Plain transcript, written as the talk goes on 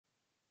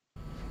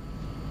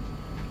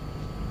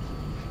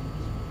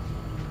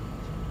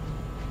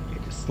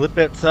Slip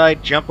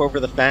outside, jump over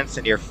the fence,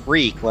 and you're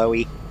free,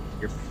 Chloe.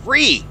 You're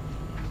free!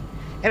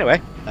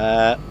 Anyway,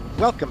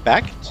 welcome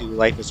back to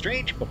Life is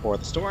Strange Before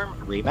the Storm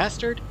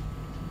Remastered.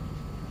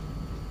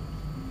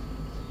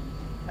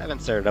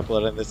 Haven't started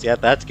uploading this yet.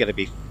 That's gonna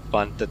be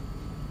fun to...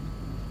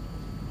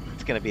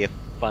 It's gonna be a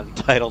fun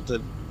title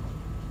to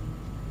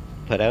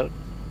put out.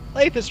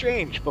 Life is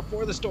Strange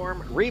Before the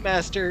Storm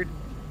Remastered,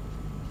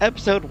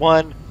 Episode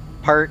 1,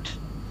 Part...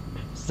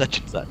 such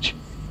and such.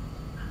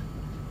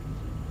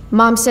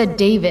 Mom said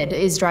David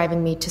is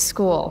driving me to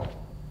school.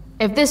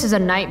 If this is a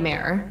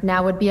nightmare,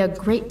 now would be a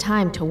great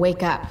time to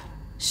wake up,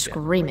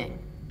 screaming.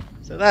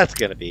 So that's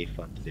gonna be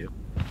fun to do.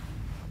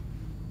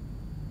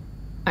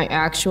 I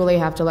actually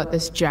have to let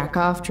this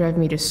jackoff drive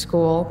me to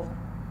school?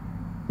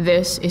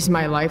 This is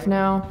my life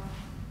now?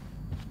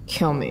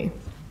 Kill me.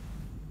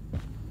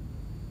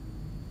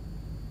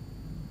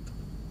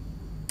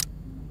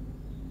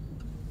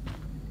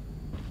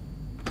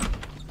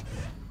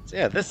 So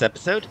yeah, this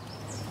episode,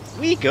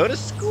 we go to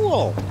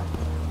school,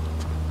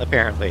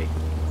 apparently.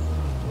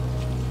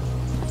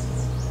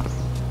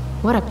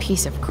 What a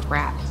piece of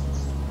crap.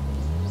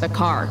 The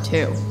car,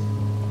 too.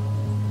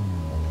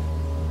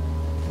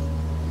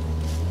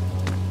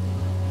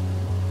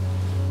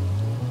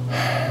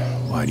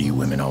 Why do you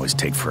women always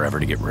take forever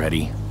to get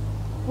ready?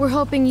 We're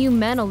hoping you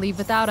men will leave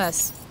without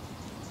us.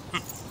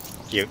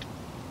 Cute.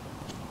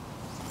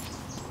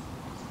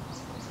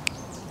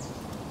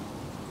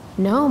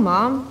 No,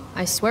 Mom.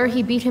 I swear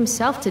he beat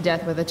himself to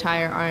death with a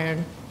tire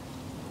iron.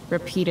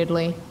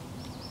 Repeatedly.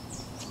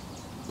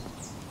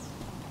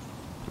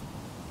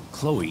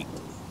 Chloe,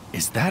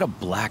 is that a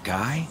black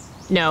eye?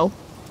 No.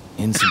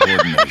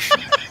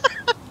 Insubordination.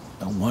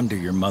 No wonder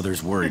your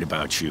mother's worried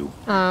about you.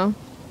 Oh,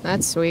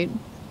 that's sweet.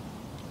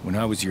 When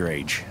I was your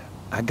age,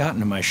 I got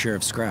into my share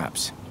of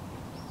scraps.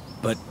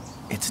 But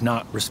it's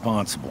not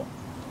responsible.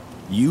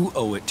 You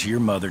owe it to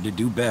your mother to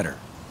do better.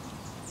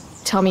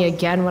 Tell me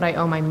again what I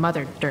owe my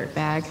mother,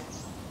 dirtbag.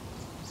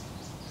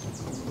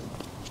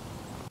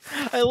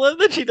 I love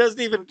that she doesn't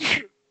even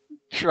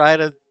try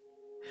to...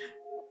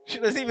 She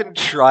doesn't even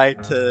try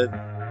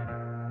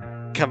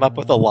to come up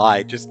with a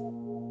lie, just...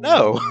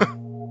 No!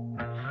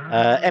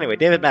 Anyway,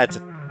 David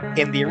Madsen.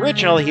 In the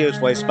original, he was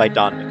voiced by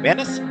Don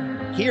McManus.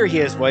 Here he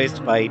is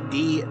voiced by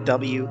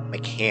D.W.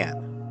 McCann.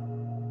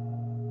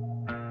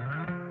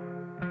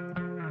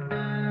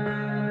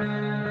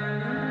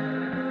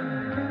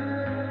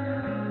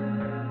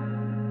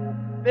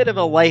 Bit of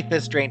a Life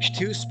is Strange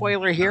 2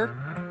 spoiler here,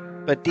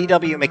 but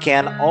D.W.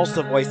 McCann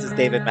also voices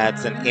David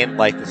Madsen in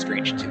Life is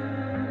Strange 2.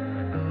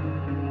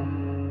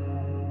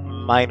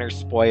 Minor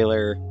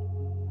spoiler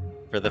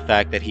for the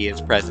fact that he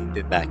is present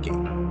in that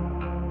game.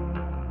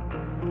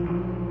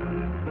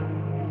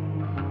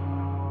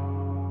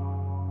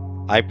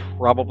 I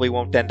probably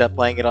won't end up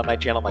playing it on my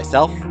channel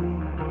myself.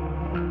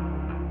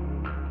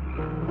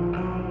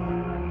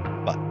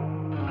 But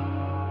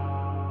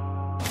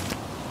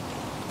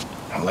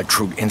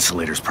Electrode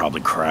insulator's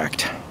probably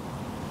cracked.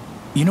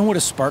 You know what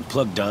a spark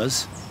plug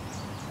does?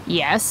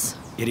 Yes?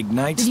 It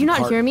ignites. Did you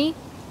not hear me?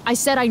 I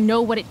said I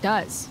know what it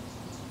does.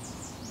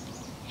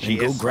 Then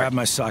go grab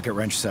my socket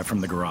wrench set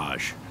from the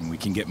garage, and we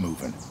can get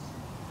moving.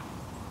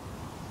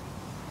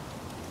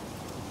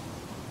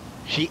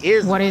 She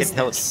is. What is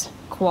this?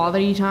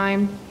 Quality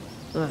time?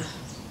 Ugh.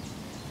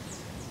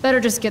 Better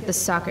just get the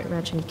socket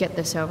wrench and get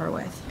this over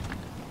with.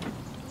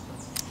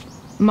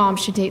 Mom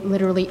should date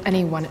literally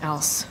anyone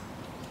else.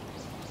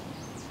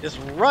 Just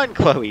run,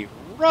 Chloe,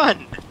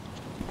 run!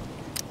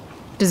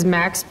 Does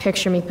Max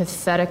picture me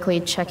pathetically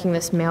checking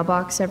this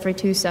mailbox every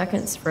 2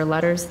 seconds for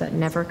letters that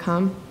never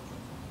come?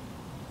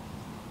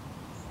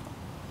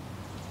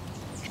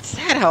 It's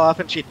sad how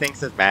often she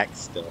thinks of Max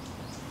still.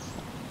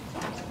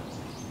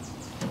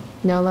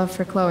 No love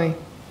for Chloe.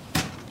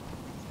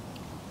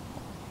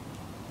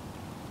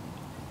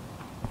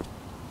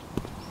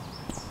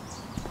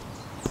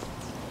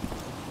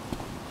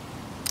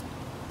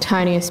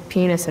 Tiniest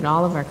penis in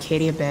all of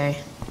Arcadia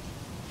Bay.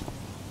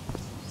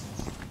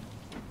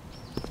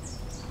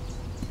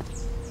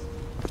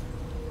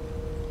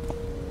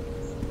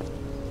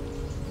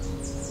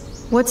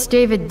 What's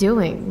David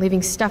doing,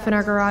 leaving stuff in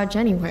our garage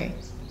anyway?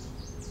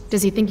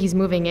 Does he think he's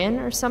moving in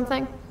or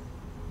something?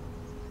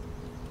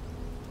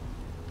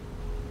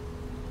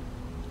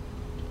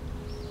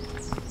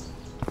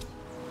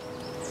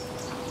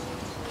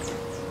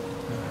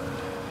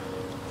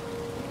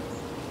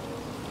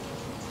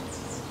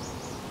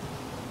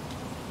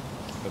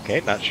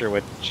 Okay, not sure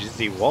what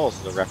Jizzy Walls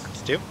is a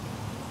reference to.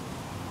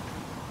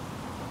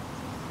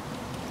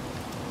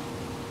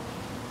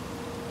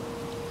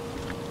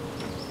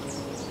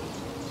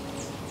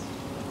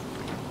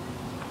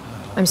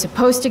 I'm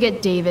supposed to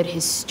get David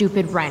his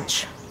stupid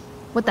wrench.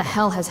 What the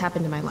hell has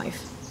happened to my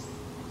life?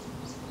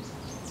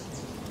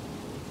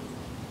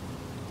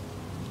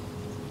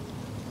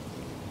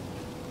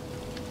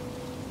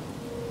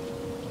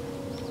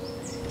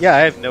 Yeah,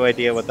 I have no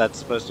idea what that's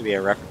supposed to be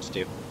a reference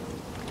to.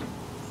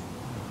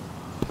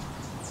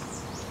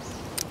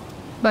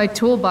 By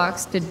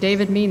toolbox, did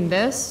David mean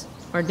this?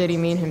 Or did he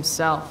mean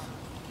himself?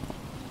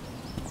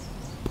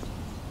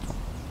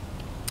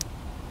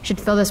 Should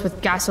fill this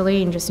with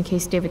gasoline just in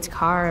case David's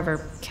car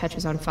ever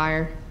catches on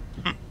fire.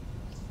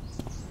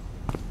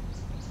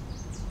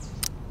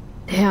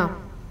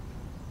 Damn.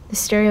 The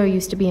stereo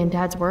used to be in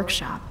Dad's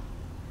workshop.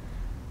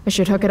 I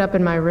should hook it up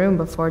in my room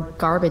before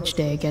garbage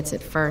day gets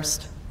it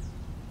first.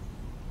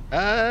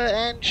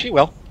 And she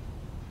will.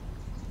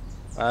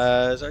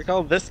 As I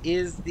recall, this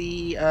is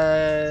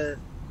the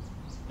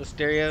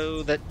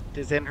stereo that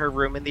is in her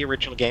room in the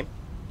original game.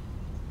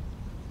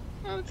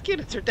 Oh, it's cute.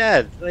 It's her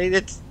dad.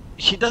 Like,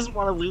 she doesn't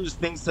want to lose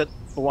things that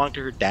belong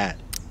to her dad.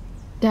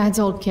 Dad's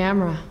old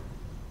camera.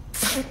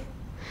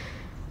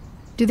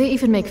 Do they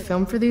even make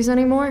film for these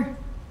anymore?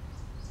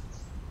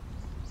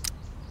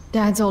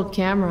 Dad's old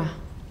camera.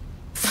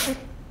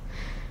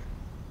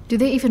 Do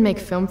they even make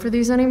film for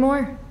these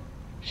anymore?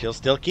 She'll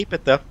still keep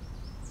it, though.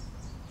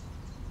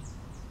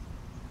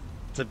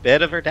 It's a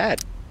bit of her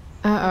dad.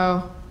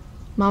 Uh-oh.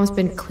 Mom's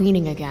been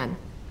cleaning again.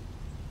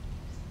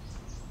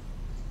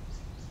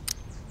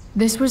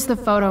 This was the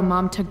photo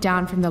Mom took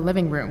down from the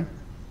living room.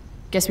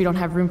 Guess we don't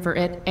have room for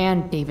it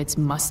and David's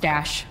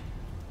mustache.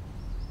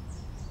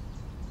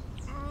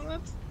 Oh,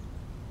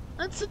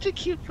 that's such a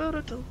cute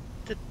photo to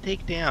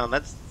take down.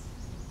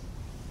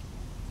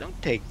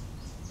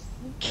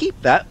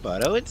 Keep that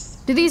photo.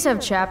 Do these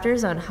have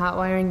chapters on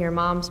hotwiring your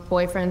mom's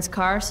boyfriend's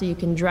car so you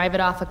can drive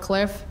it off a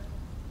cliff?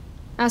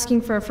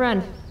 Asking for a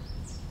friend.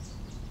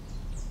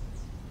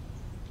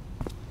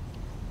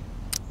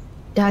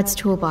 Dad's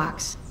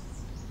toolbox.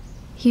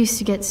 He used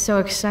to get so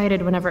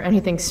excited whenever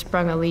anything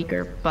sprung a leak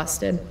or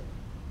busted.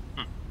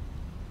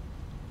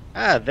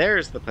 Ah,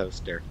 there's the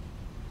poster.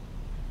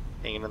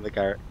 Hanging in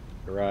the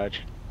garage.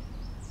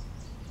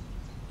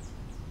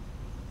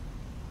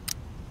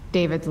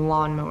 David's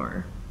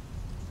lawnmower.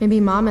 Maybe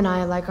Mom and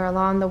I like our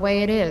lawn the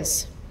way it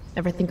is.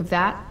 Ever think of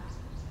that?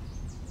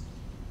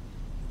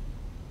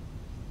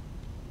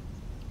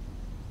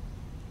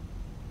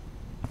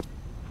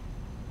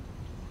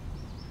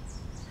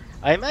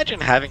 I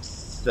imagine having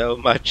so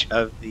much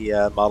of the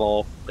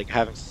model, like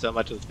having so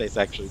much of the space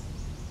actually,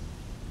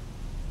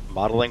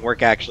 modeling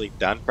work actually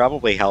done,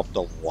 probably helped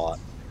a lot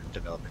in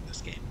developing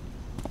this game.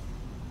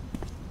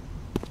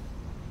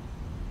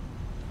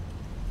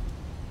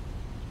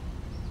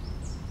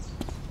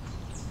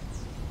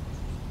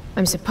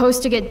 I'm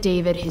supposed to get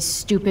David his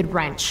stupid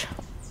wrench.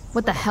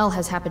 What the hell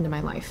has happened to my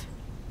life?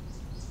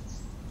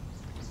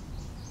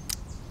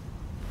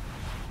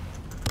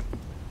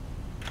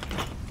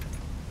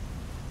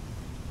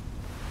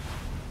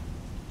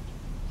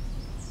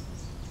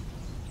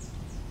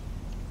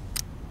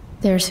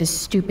 There's his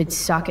stupid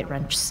socket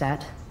wrench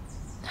set.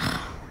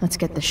 Let's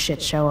get the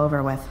shit show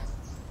over with.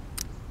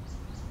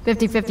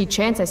 50-50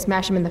 chance I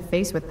smash him in the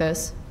face with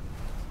this.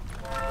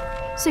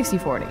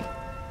 60-40.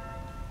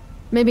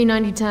 Maybe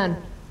 90-10.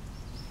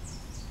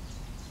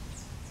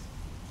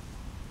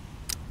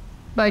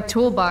 By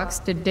toolbox,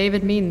 did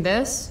David mean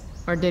this?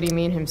 Or did he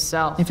mean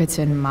himself? If it's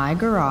in my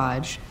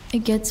garage,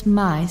 it gets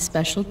my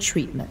special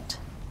treatment.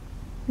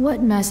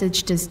 What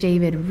message does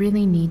David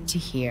really need to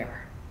hear?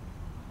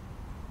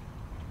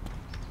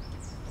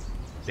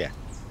 So yeah,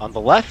 on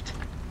the left,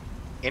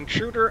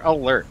 intruder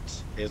alert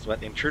is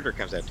what intruder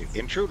comes out to.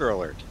 Intruder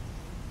alert.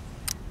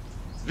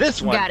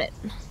 This one, Got it.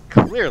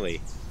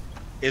 clearly,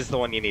 is the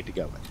one you need to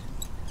go with.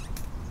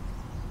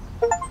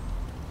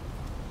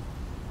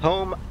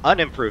 Home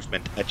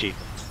unimprovement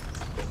achievement.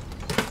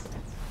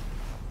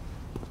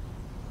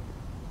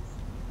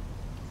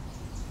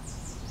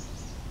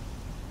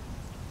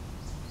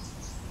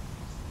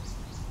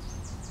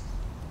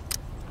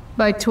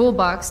 By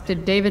toolbox,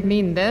 did David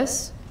mean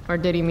this? Or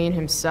did he mean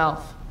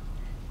himself?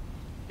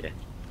 Yeah.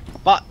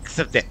 Box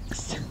of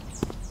dicks.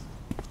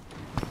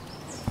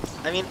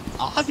 I mean,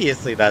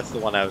 obviously that's the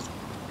one I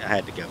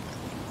had to go with.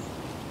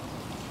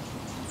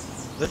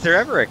 Was there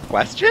ever a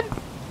question?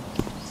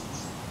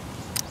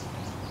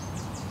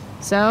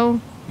 So?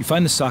 You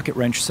find the socket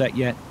wrench set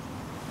yet?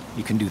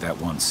 You can do that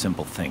one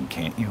simple thing,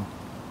 can't you?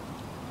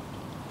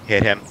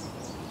 Hit him.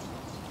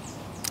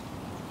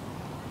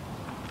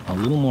 A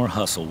little more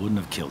hustle wouldn't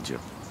have killed you.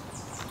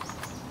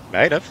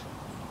 Might have.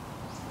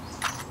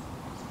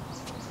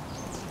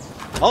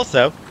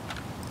 Also,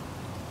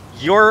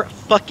 you're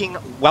fucking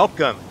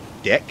welcome,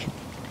 dick.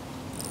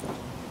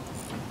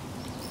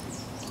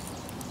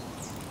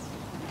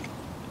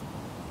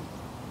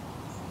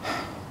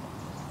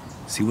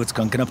 See what's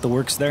gunking up the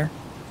works there?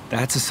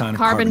 That's a sign of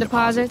Carbon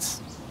deposits?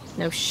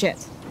 No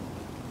shit.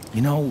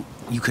 You know,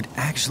 you could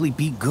actually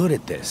be good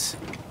at this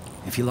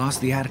if you lost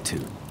the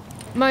attitude.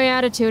 My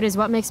attitude is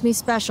what makes me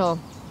special,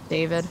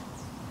 David.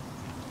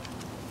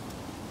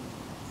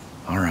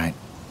 All right.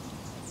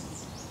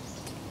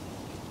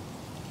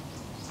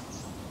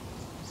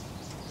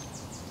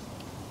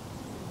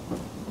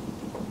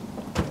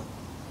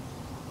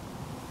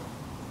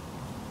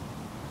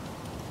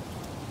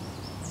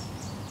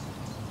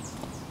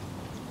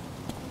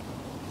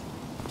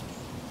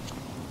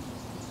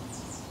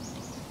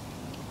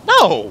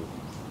 No!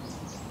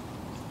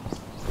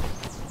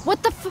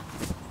 What the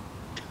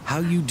How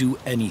you do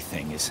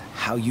anything is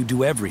how you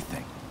do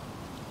everything.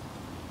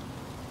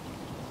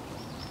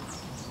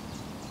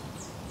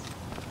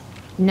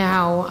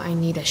 Now I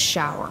need a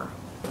shower.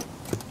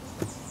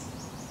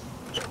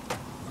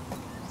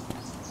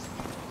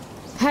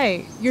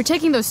 Hey, you're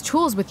taking those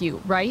tools with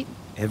you, right?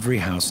 Every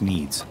house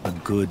needs a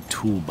good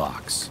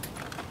toolbox.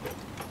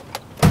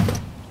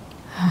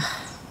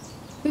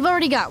 We've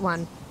already got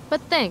one,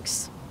 but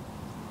thanks.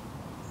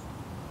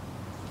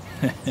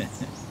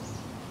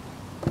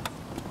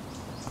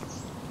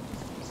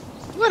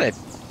 What a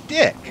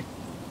dick.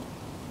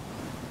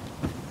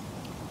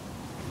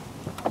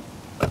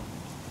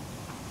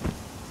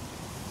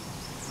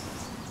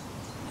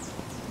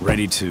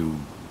 Ready to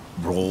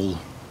roll?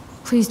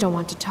 Please don't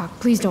want to talk.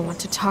 Please don't want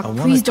to talk. I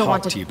want Please to don't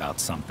talk want to you about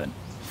something.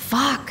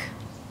 Fuck.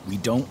 We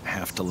don't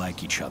have to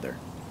like each other,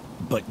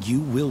 but you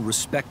will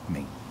respect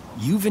me.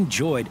 You've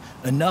enjoyed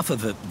enough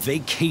of a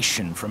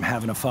vacation from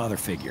having a father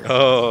figure.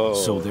 Oh.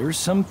 So there's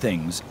some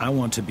things I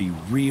want to be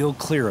real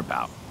clear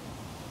about.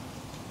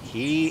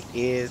 He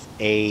is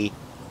a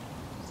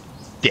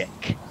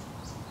dick.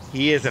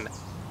 He is an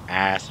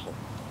asshole.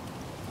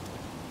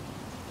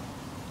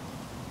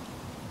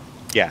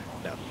 Yeah,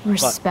 no.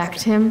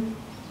 Respect him?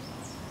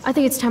 I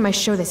think it's time I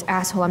show this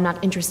asshole I'm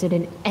not interested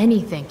in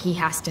anything he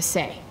has to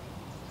say.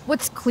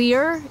 What's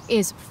clear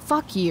is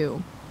fuck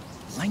you.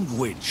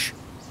 Language.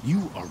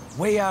 You are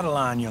way out of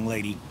line, young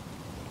lady.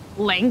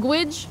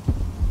 Language?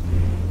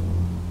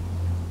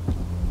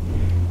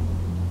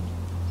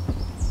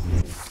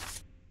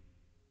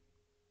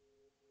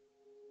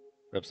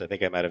 Oops, I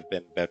think I might have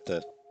been about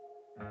to...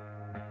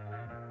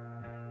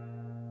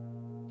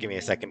 Give me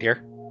a second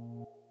here.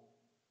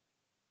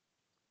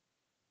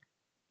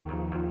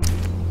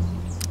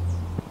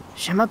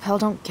 Shemapel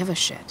don't give a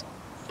shit.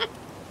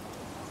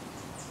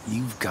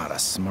 You've got a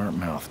smart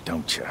mouth,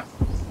 don't you?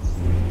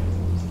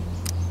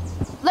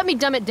 Let me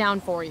dumb it down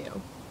for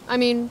you. I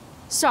mean,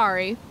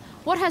 sorry.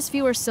 What has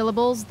fewer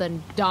syllables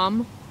than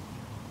dumb?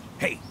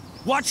 Hey,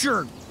 watch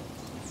your...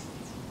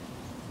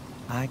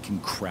 I can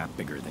crap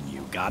bigger than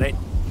you, got it?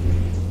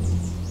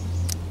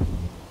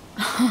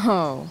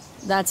 Oh,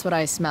 that's what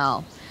I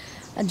smell.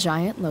 A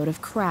giant load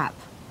of crap.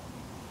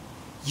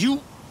 Your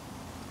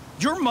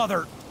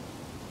mother...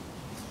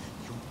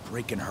 You're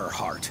breaking her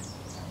heart.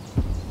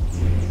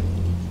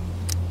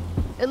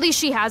 At least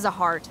she has a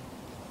heart.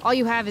 All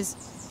you have is...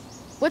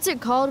 What's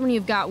it called when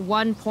you've got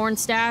one porn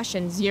stash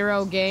and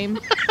zero game?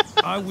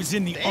 I was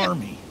in the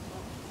army.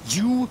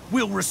 You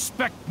will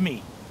respect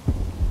me.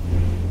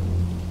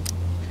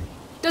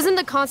 Doesn't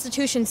the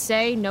Constitution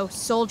say no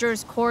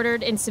soldiers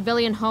quartered in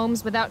civilian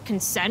homes without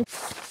consent?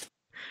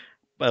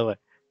 By the way,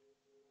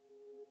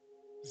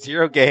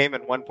 0 game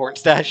and 1 porn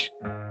stash?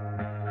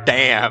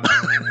 Damn.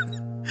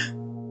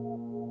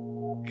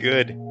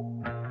 Good.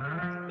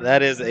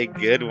 That is a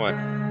good one.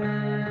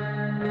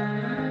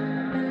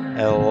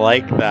 I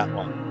like that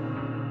one.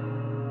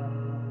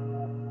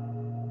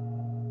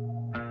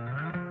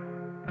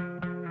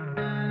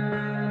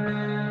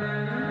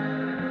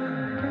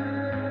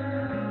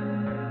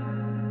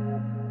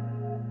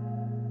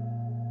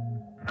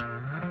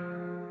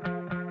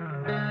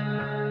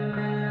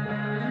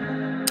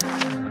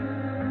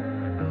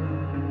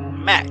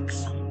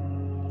 Max.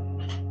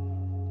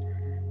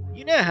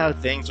 You know how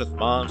things with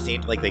Mom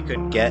seemed like they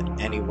couldn't get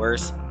any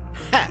worse?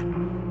 Ha!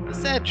 The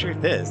sad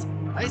truth is,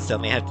 I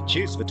suddenly have to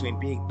choose between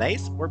being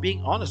nice or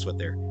being honest with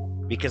her,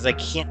 because I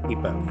can't be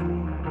both.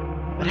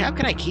 But how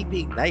can I keep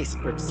being nice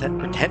and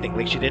pretending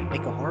like she didn't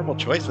make a horrible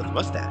choice with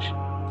Mustache?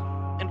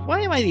 And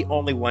why am I the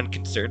only one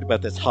concerned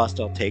about this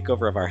hostile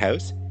takeover of our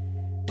house?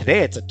 Today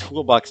it's a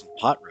toolbox and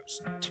pot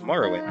roast.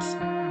 Tomorrow it's...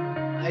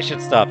 I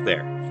should stop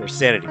there, for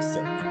sanity's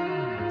sake.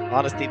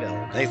 Honesty, Bill.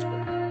 Nice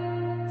work.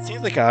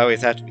 Seems like I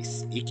always have to be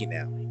sneaky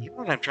now, even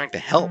when I'm trying to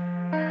help,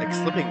 like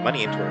slipping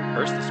money into her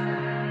purse this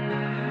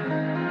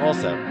morning.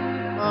 Also,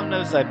 Mom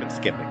knows I've been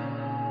skipping,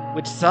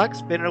 which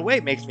sucks, but in a way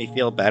makes me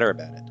feel better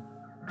about it.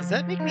 Does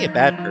that make me a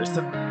bad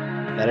person?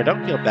 That I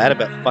don't feel bad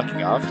about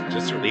fucking off,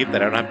 just relieved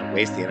that I don't have to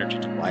waste the energy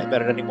to lie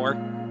about it anymore?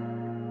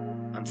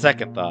 On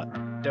second thought,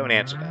 don't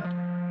answer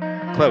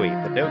that. Chloe,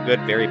 the no good,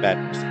 very bad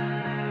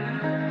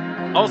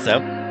person.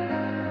 Also,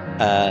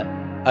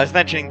 I was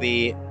mentioning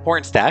the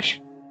porn stash.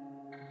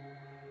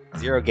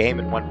 0 game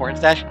and 1 porn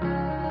stash.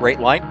 Great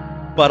line.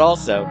 But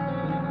also,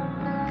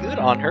 good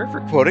on her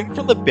for quoting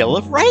from the Bill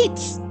of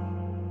Rights.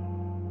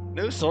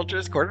 No soldier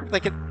is quartered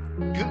like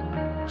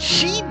a...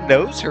 She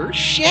knows her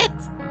shit.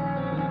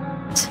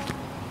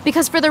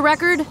 Because for the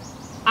record,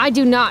 I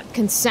do not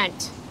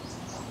consent.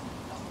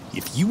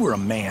 If you were a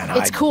man,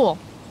 It's cool.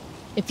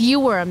 If you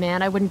were a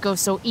man, I wouldn't go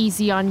so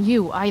easy on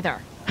you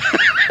either.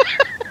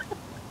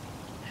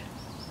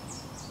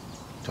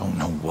 Don't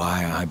know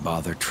why I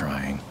bother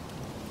trying.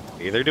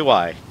 Neither do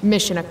I.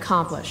 Mission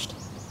accomplished.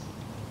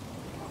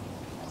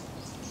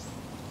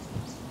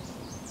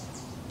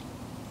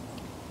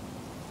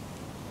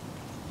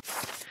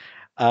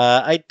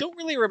 I don't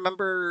really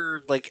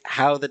remember like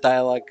how the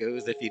dialogue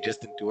goes if you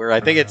just endure.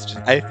 I think it's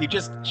just, if you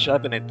just shut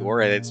up and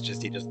endure it, it's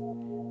just he just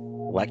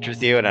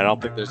lectures you, and I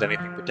don't think there's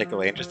anything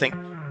particularly interesting.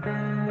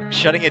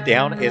 Shutting it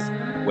down is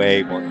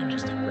way more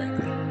interesting,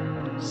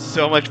 frankly.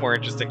 So much more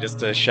interesting just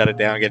to shut it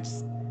down.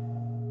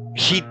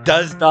 She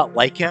does not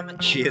like him.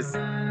 She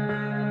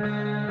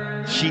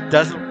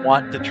doesn't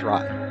want to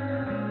try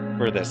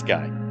for this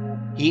guy.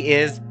 He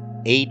is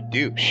a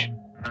douche.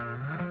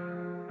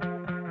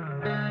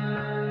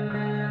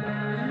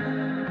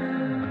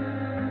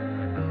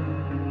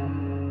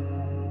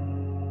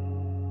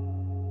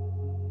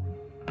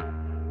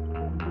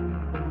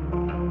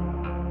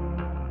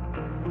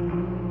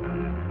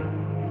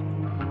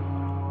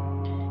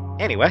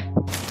 Anyway,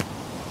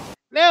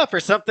 now for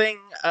something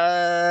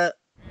slightly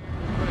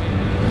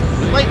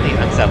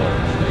unsettling.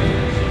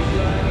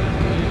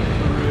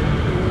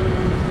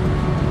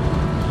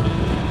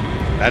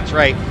 That's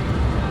right,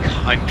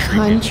 country.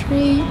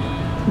 Country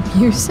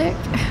music?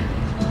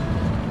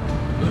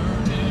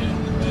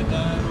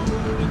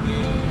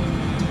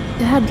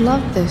 Dad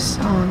loved this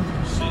song.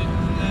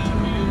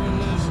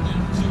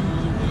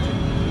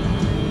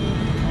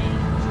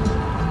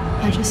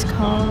 I just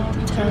called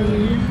to tell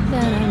you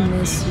that I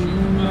miss you,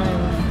 my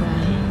old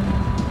friend.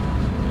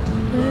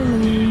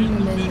 Early in the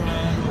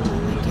midnight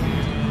all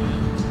again.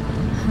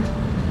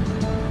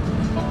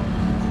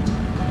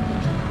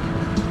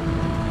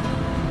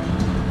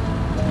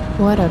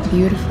 What a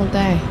beautiful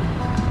day.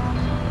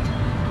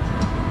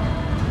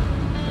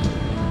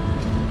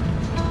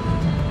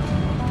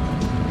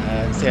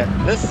 So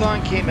yeah, this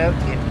song came out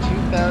in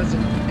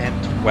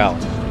 2012.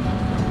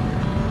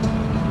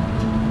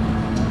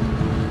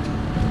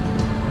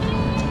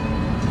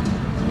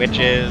 Which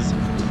is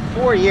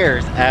 4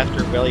 years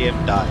after William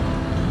died.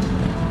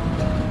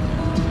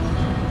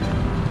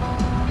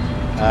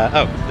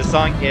 The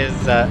song is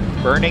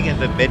Burning in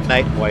the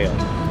Midnight Oil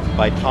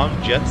by Tom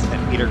Jutz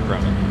and Peter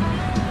Cronin.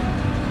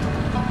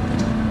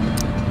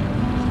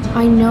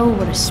 I know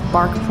what a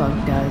spark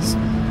plug does,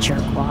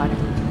 jerkwad.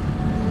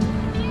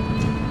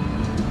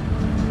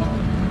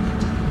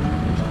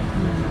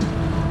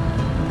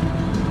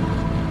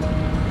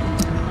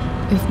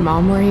 If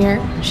Mom were here,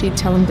 she'd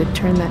tell him to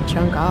turn that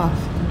junk off.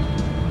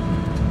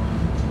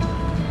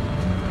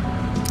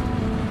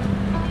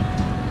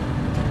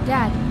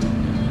 Dad,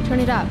 turn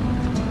it up.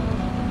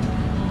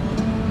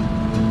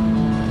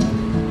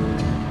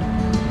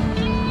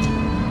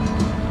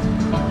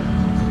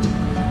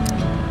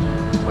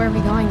 Where are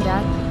we going,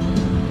 Dad?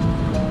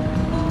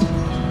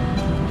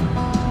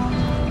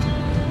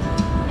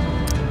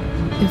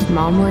 If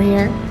Mom were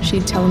here,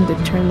 she'd tell him to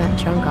turn that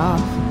junk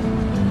off.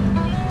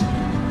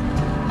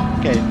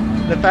 Okay,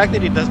 the fact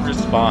that he doesn't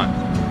respond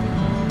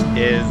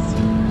is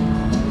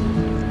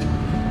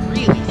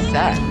really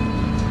sad.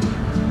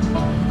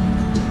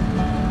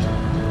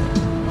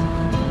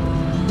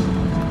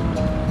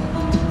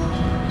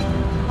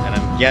 And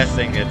I'm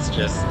guessing it's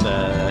just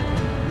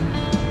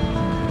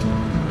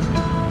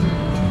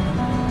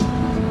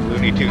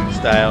Looney Tunes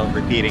style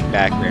repeating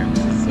backgrounds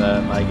is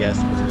my guess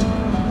for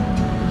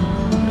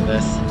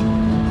this.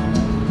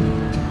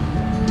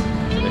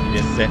 So if you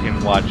just sit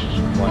and watch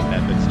one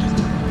map, it's just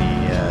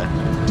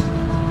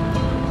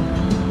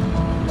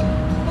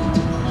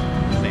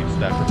same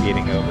stuff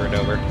repeating over and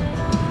over.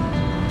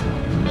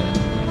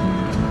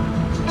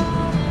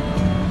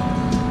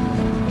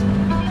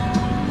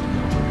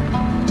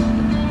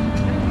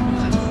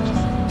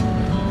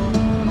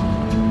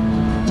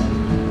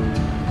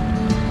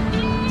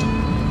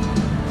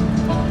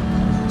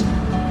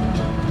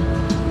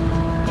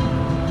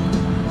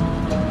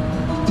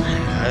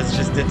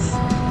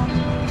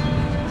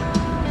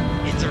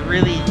 It's a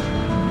really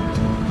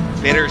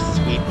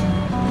bittersweet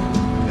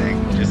thing.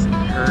 Just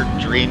her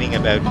dreaming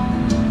about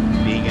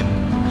being in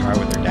the car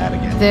with her dad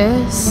again.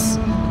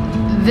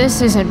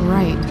 This isn't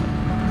right.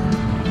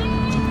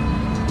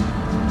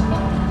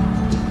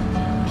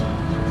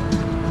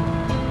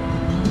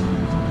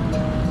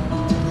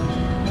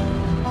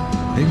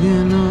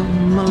 Picking up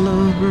my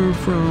lover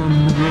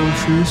from the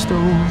grocery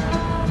store.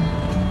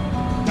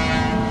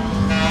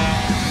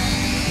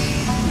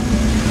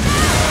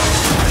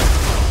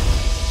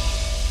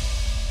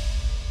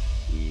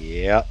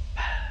 Yep.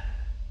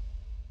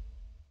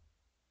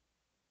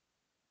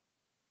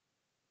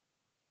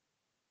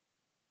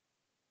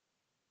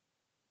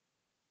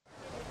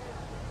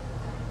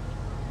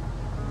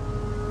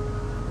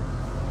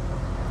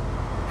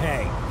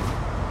 Hey,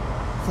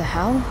 The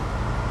hell?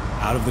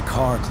 out of the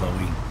car,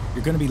 Chloe.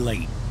 You're gonna be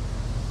late.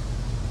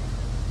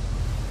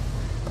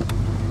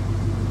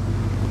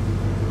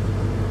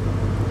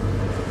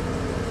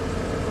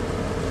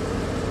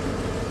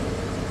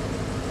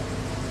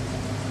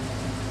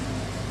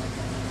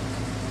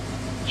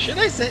 Should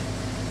I say...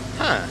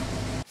 Huh.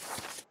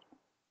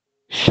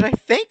 Should I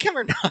thank him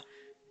or not?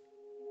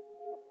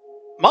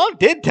 Mom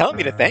did tell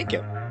me to thank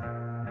him.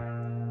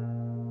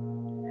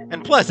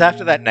 And plus,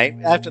 after that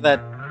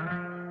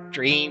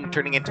dream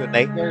turning into a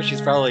nightmare,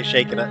 she's probably too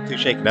shaken up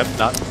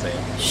not to say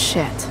it.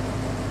 Shit.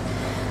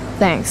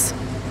 Thanks.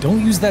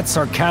 Don't use that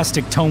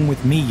sarcastic tone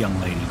with me, young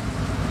lady.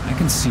 I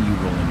can see you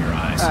rolling your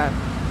eyes.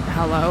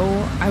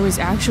 Hello? I was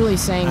actually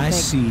saying I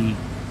see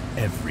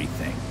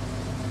everything.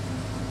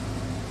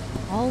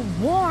 I'll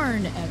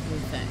warn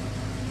everything.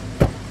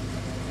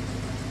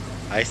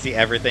 I see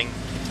everything.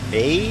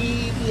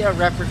 Maybe a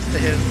reference to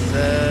his,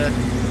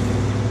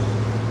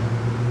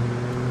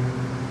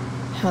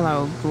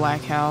 Hello,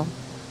 Black Hell.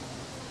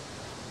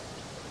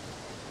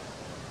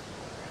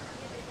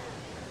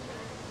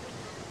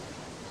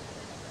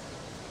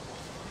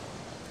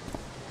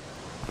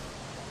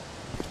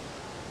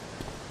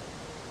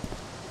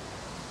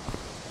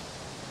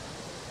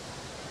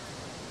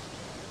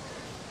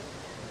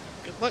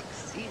 Good luck,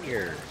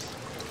 seniors.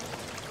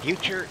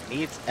 Future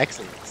needs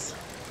excellence.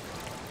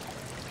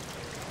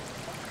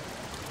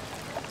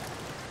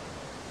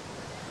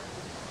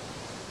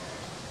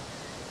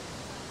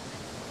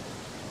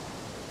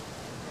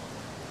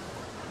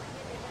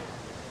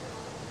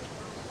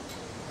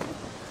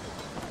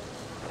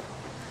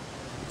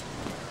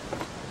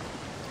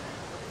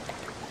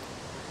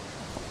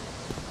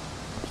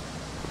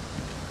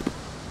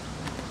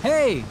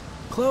 Hey,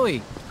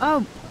 Chloe.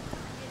 Oh,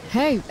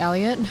 hey,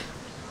 Elliot.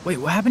 Wait,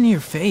 what happened to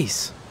your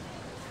face?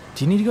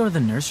 Do you need to go to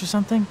the nurse or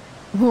something?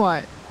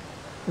 What?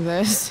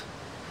 This?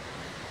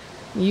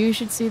 You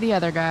should see the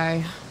other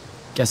guy.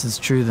 Guess it's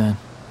true then.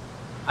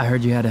 I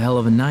heard you had a hell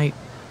of a night.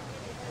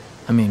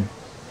 I mean,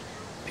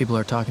 people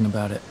are talking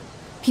about it.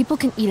 People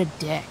can eat a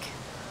dick.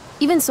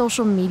 Even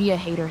social media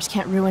haters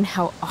can't ruin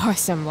how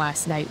awesome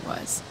last night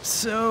was.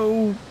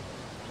 So,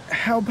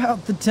 how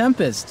about The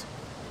Tempest?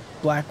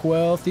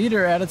 Blackwell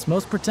Theater at its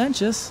most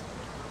pretentious.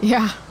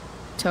 Yeah,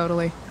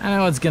 totally. I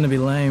know it's gonna be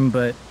lame,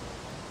 but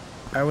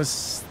I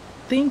was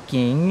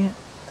thinking,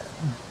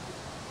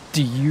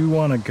 do you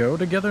want to go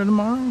together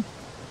tomorrow?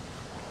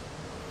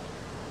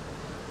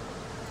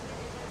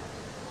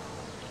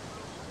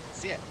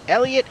 See,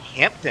 Elliot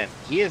Hampton.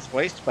 He is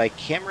voiced by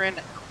Cameron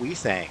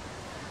Quisang.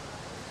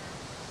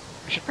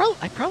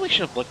 I probably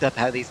should have looked up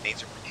how these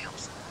names are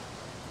pronounced.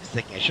 I was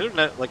thinking I should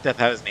have looked up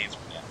how his name's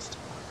pronounced.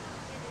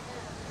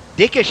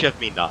 Dickish of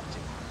me not to.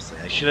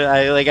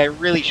 I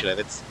really should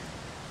have.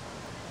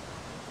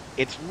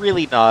 It's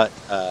really not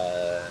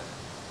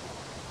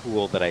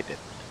cool that I didn't.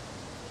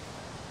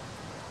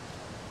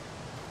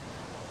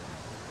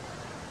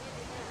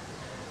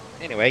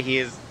 Anyway, he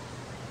is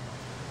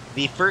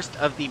the first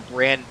of the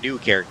brand new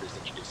characters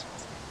introduced.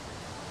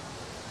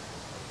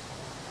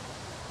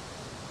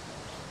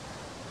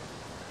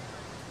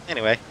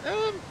 Anyway,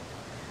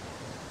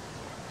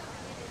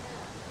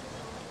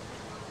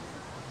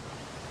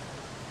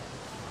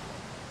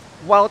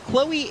 while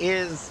Chloe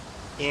is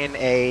in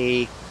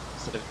a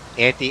sort of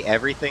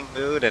anti-everything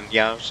mood, and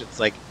she's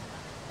like,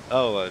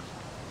 oh, a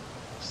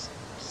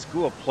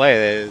school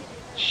play,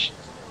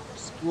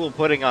 school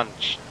putting on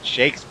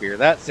Shakespeare,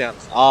 that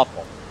sounds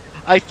awful.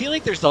 I feel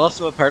like there's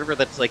also a part of her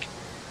that's like,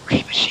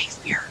 read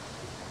Shakespeare.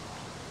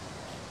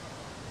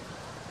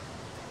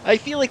 I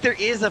feel like there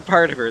is a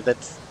part of her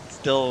that's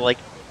still like,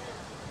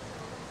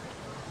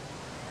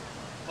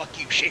 fuck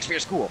you, Shakespeare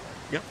school.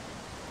 Yep.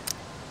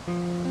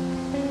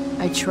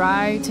 I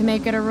try to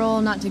make it a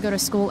rule not to go to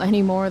school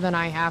any more than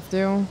I have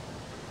to.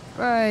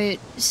 But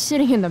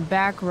sitting in the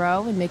back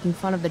row and making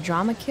fun of the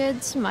drama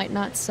kids might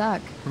not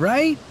suck.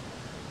 Right?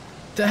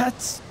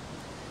 That's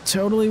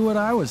totally what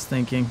I was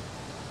thinking.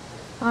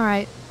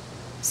 Alright.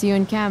 See you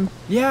in chem.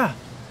 Yeah,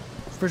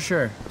 for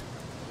sure.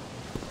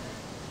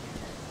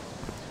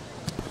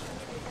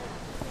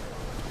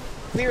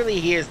 Clearly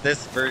he is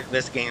this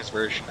game's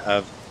version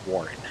of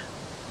Warren.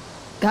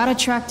 Gotta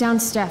track down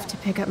Steph to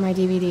pick up my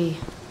DVD.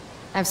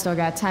 I've still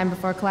got time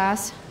before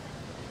class.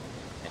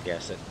 And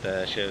yes, it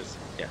shows,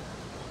 yeah.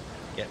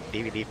 Get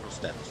DVD from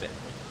Steph.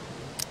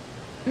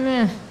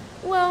 Meh.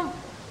 Well,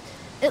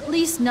 at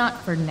least not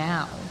for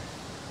now.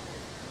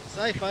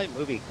 Sci-Fi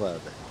Movie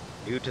Club.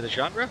 New to the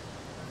genre?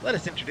 Let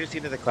us introduce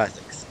you to the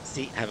classics.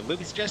 Have a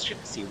movie suggestion?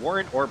 See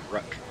Warren or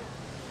Brooke.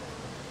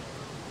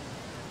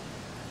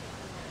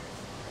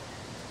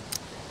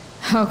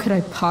 How could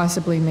I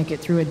possibly make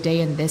it through a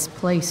day in this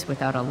place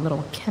without a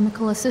little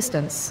chemical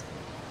assistance?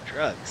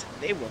 Drugs.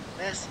 They will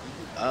mess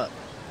you up.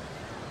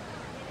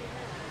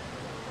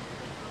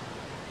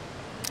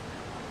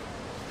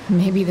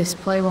 Maybe this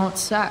play won't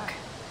suck.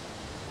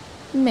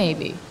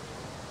 Maybe.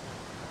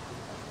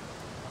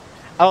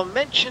 I'll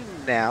mention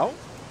now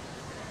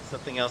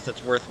something else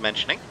that's worth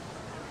mentioning.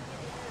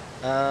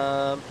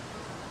 The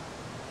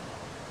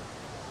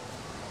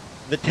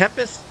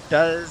Tempest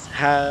does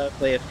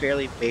play a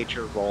fairly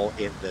major role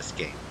in this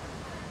game.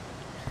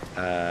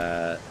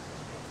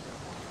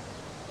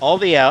 All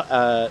the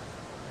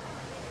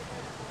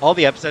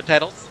episode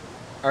titles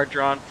are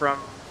drawn from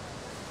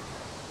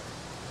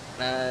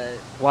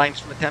lines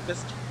from the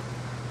Tempest,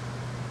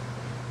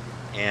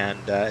 and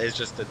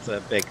it's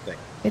a big thing.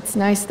 It's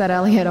nice that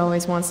Elliot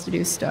always wants to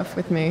do stuff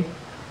with me.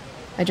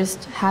 I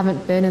just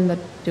haven't been in the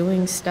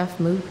doing stuff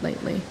mood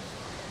lately.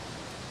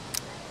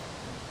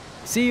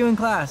 See you in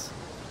class.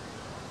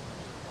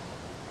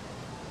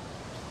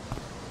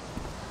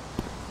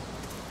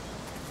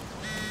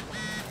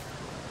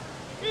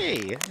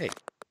 Hey.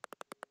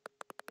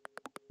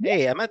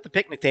 Hey, I'm at the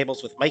picnic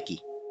tables with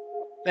Mikey.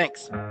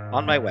 Thanks.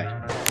 On my way.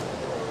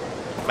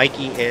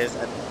 Mikey is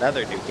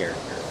another new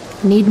character.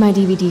 Need my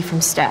DVD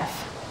from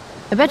Steph.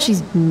 I bet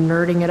she's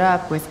nerding it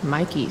up with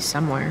Mikey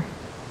somewhere.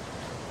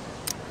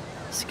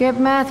 Skip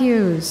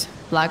Matthews,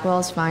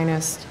 Blackwell's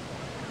finest.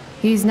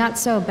 He's not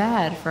so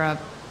bad for a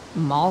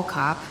mall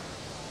cop.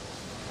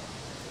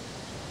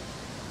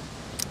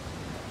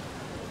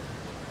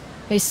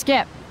 Hey,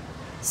 Skip.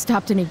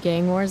 Stopped any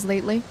gang wars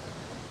lately?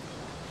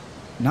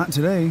 Not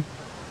today.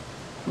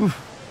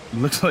 Oof.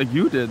 Looks like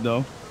you did,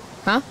 though.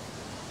 Huh?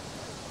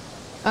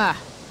 Ah,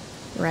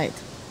 right.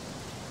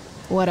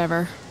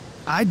 Whatever.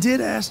 I did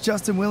ask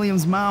Justin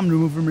Williams' mom to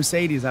move her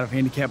Mercedes out of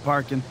handicap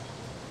parking.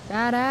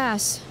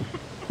 Badass.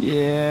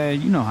 Yeah,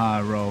 you know how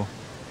I roll.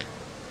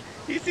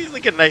 He seems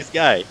like a nice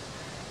guy.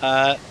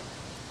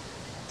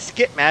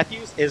 Skip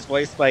Matthews is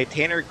voiced by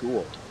Tanner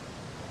Gould.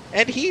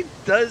 And he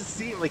does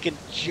seem like a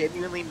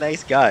genuinely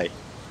nice guy.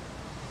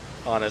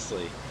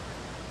 Honestly.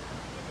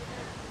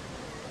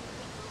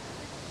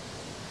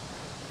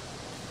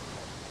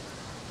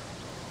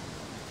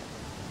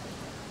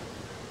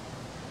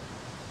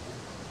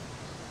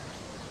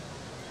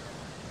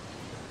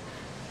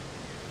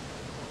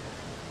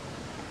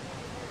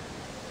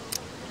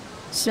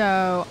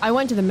 So, I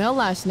went to the mill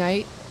last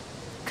night.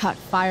 Caught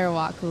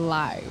Firewalk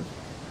live.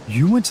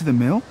 You went to the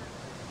mill?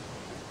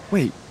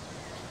 Wait,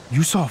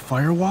 you saw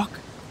Firewalk?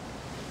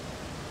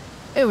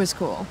 It was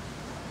cool.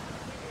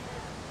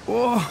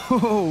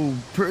 Whoa,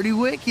 pretty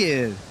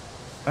wicked.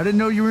 I didn't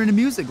know you were into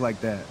music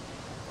like that.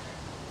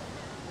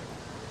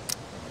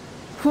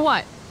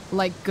 What?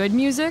 Like good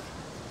music?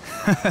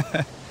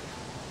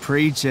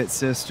 Preach it,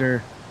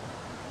 sister.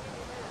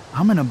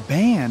 I'm in a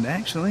band,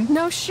 actually.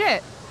 No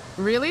shit.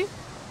 Really?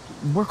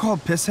 We're called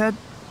Pisshead.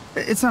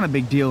 It's not a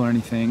big deal or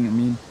anything.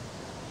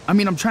 I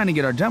mean, I'm trying to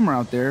get our demo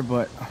out there,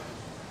 but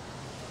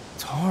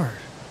it's hard.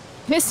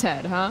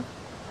 Pisshead, huh?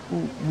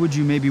 Would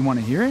you maybe want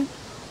to hear it?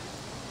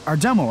 Our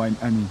demo, I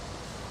mean.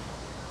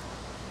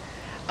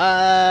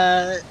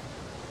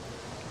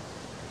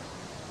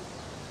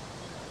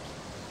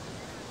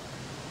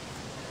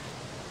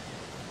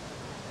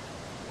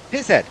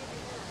 Pisshead.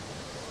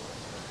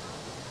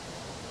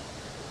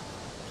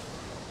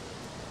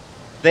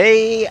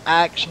 They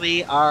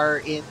actually are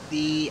in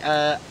the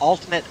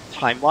alternate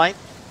timeline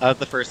of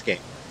the first game.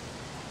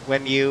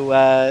 When you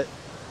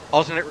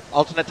alternate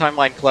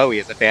timeline, Chloe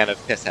is a fan of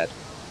Pisshead.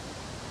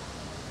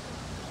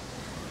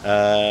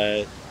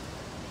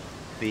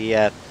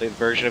 The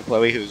version of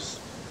Chloe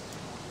who's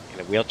in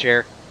a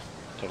wheelchair,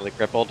 totally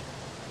crippled.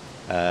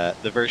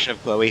 The version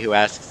of Chloe who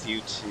asks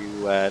you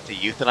to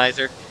euthanize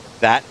her.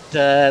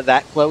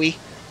 That Chloe,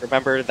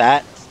 remember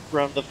that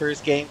from the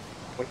first game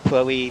when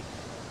Chloe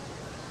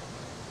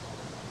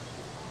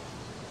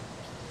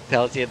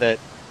tells you that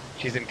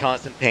she's in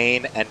constant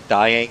pain and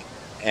dying,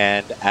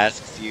 and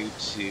asks you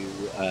to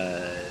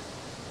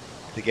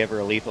give her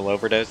a lethal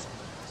overdose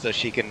so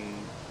she can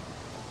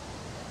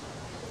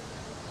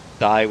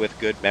die with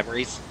good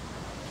memories.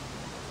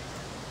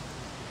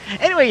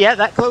 Anyway, yeah,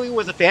 that Chloe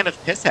was a fan of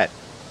Pisshead.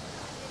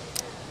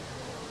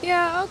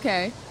 Yeah,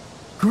 okay.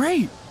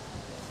 Great.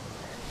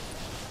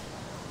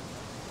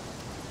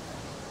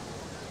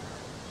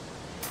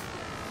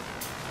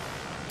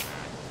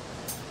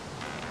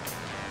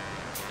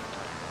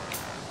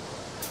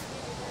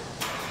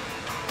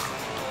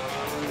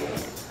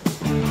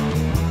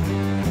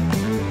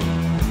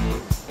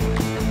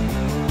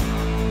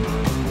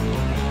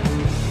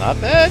 Not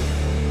bad.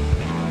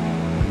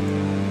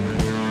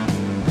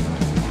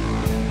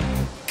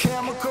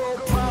 Chemical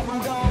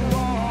problem gone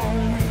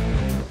wrong.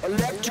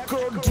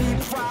 Electrical deep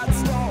fried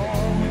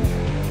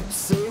storm.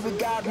 Say we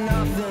got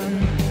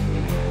nothing,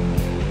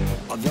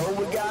 although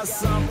we got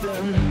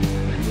something.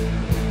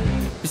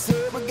 You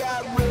say we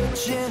got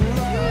rich in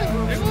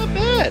love. They're not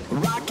bad.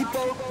 Rocky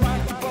boat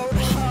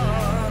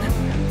hard.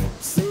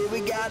 Say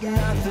we got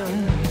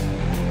nothing.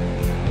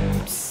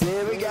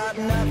 Say we got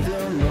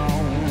nothing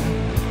wrong.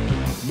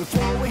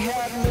 Before we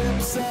had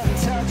lips and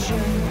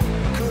touching,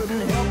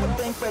 couldn't help but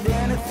think about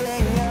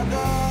anything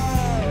other.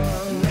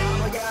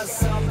 Now we got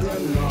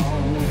something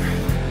wrong.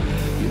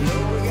 You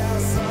know we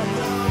got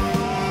something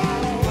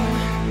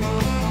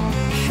wrong.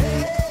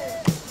 Hey.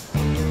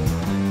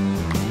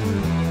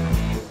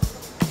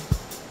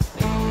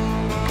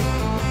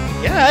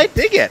 Yeah, I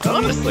dig it,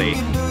 honestly.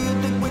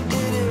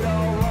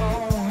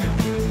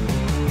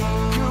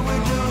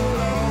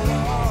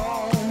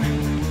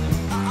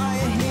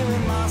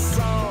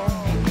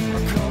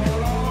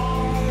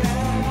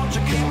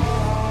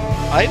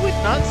 I would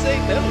not say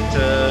no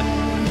to...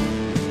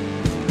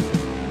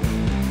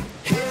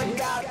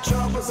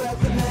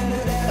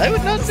 I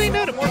would not say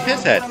no to more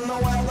Pisshead.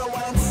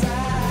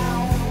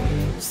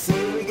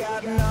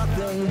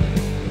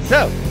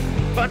 So,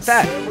 fun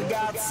fact.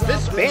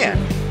 This band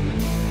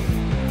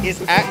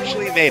is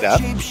actually made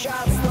up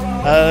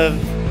of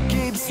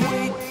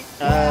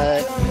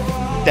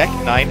Deck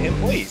 9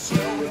 employees.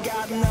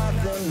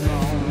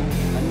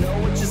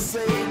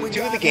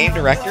 Two of the game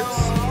directors,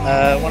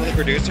 one of the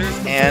producers,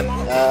 and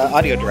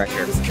audio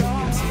director.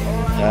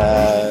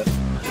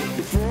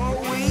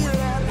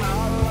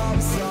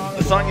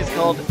 The song is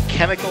called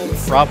Chemical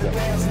Problem.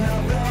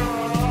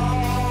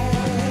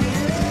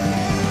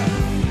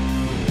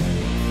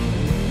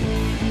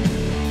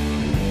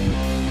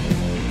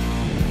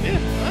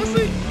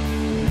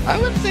 I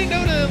wouldn't say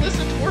no to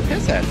listen to more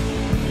Pisshead.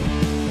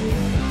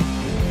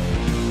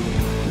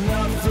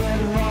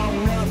 Nothing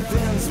wrong,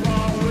 nothing's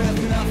wrong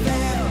with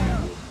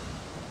nothing.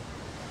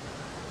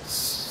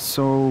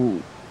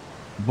 So,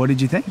 what did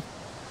you think?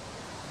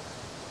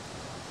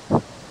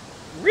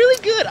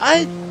 Really good.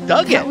 I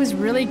dug it. That was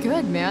really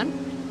good,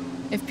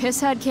 man. If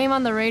Pisshead came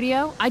on the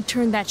radio, I'd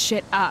turn that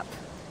shit up.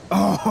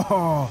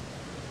 Oh,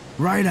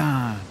 right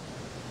on.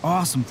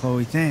 Awesome,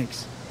 Chloe,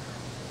 thanks.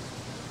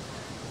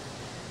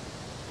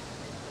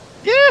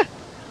 Yeah.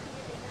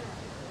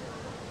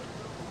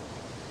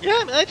 Yeah, I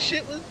mean,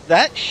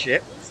 that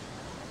shit was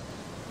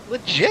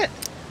legit.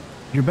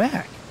 You're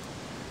back.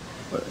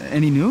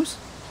 Any news?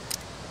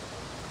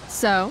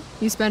 So,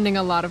 you spending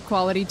a lot of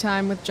quality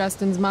time with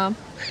Justin's mom?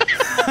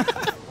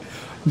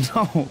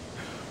 No.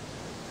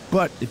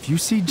 But if you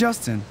see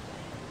Justin,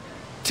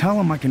 tell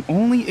him I can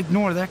only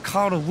ignore that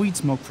cloud of weed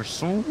smoke for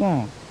so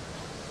long.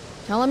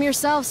 Tell him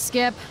yourself,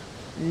 Skip.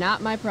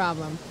 Not my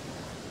problem.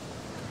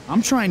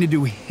 I'm trying to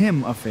do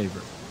him a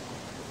favor.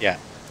 Yeah.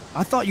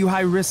 I thought you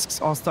high risks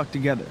all stuck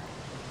together.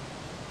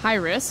 High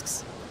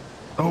risks?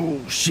 Oh,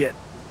 shit.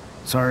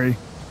 Sorry.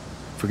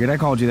 Forget I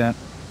called you that.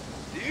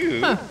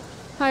 Dude. Huh.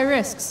 High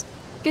risks.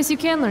 Guess you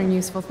can learn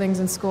useful things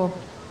in school.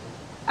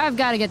 I've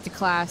got to get to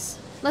class.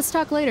 Let's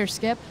talk later,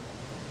 Skip.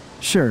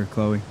 Sure,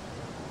 Chloe.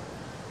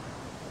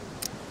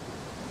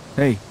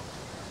 Hey,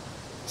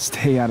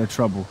 stay out of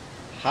trouble.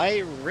 High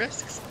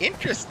risks.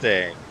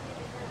 Interesting.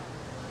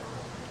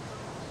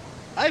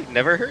 I've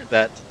never heard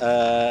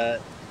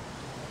that.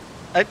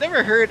 I've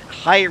never heard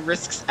high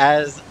risks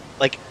as,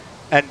 like,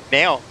 a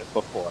noun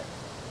before.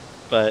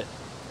 But,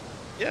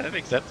 yeah, that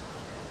makes sense.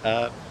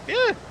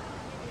 Yeah.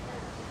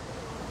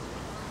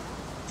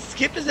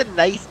 Skip is a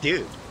nice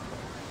dude.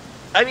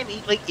 I mean,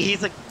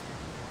 he's like,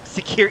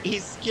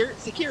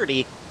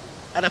 security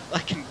at a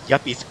fucking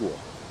yuppie school.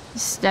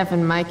 Steph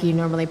and Mikey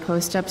normally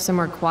post up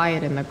somewhere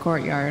quiet in the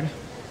courtyard.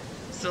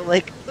 So,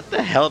 like, what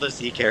the hell does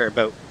he care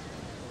about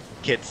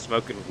kids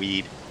smoking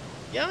weed?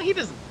 You know, he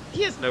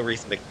has no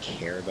reason to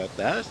care about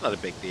that. It's not a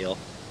big deal.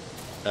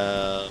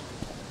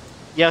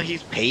 You know,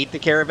 he's paid to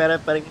care about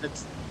it, but I mean,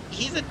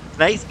 he's a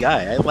nice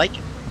guy. I like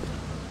him.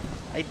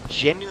 I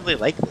genuinely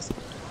like this guy.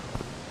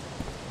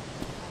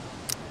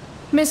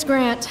 Miss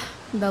Grant,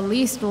 the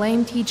least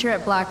lame teacher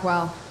at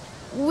Blackwell.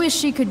 Wish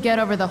she could get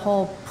over the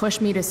whole push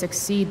me to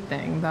succeed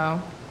thing,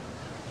 though.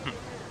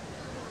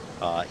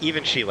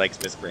 Even she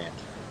likes Miss Grant.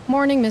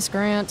 Morning, Miss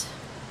Grant.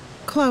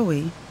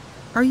 Chloe,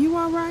 are you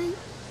all right?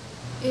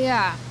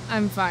 Yeah,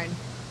 I'm fine.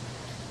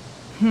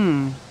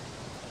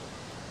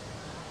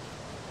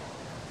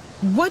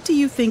 What do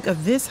you think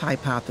of this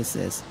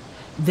hypothesis?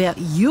 That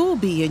you'll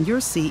be in your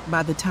seat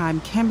by the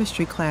time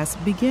chemistry class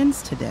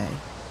begins today?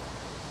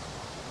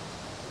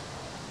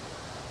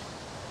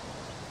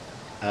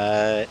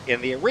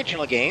 In the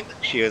original game,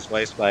 she was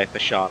voiced by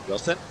Fashawn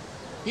Wilson.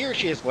 Here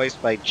she is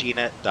voiced by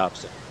Gina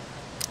Dobson.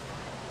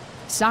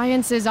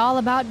 Science is all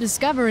about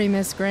discovery,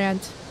 Miss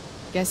Grant.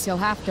 Guess you'll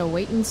have to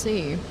wait and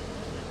see.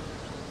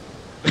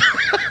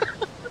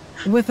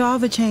 With all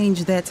the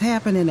change that's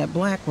happening at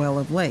Blackwell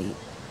of late,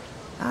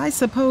 I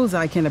suppose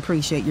I can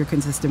appreciate your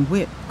consistent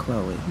wit,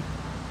 Chloe.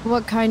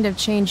 What kind of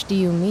change do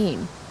you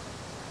mean?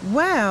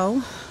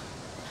 Well,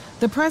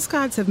 the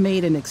Prescotts have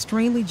made an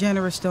extremely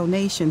generous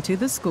donation to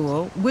the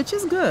school, which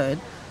is good,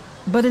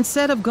 but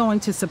instead of going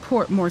to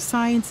support more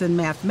science and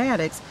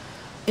mathematics,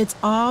 it's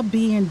all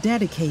being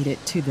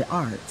dedicated to the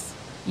arts.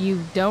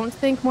 You don't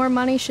think more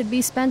money should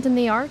be spent in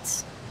the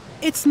arts?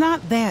 It's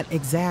not that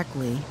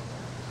exactly.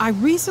 I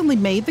recently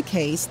made the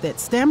case that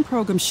STEM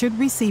programs should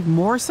receive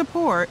more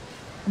support,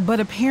 but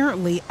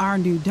apparently our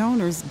new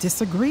donors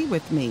disagree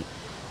with me.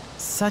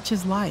 Such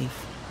is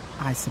life,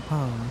 I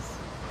suppose.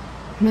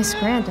 Miss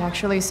Grant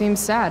actually seems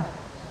sad.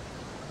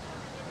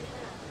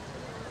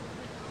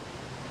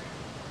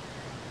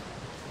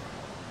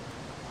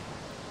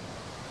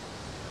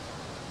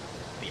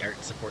 The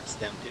art supports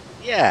STEM too.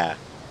 Yeah.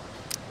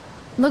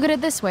 Look at it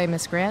this way,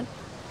 Miss Grant.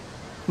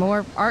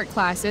 More art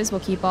classes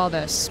will keep all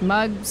the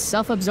smug,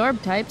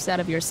 self-absorbed types out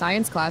of your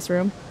science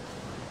classroom.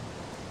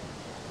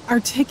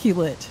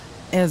 Articulate,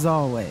 as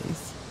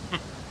always.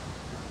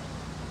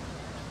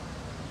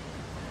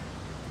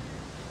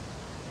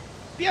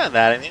 Beyond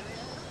that, I mean...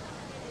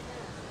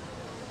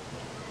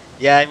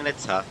 Yeah, I mean,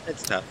 it's tough.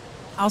 It's tough.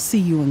 I'll see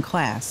you in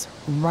class,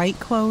 right,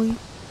 Chloe?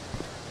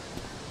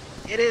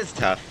 It is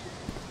tough.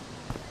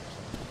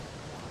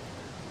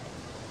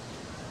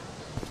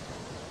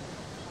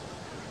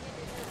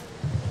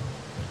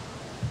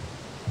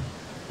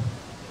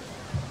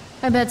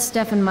 I bet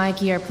Steph and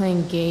Mikey are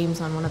playing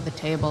games on one of the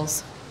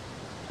tables.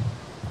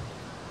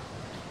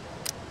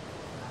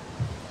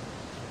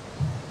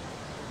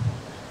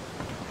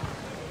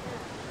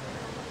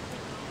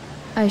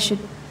 I should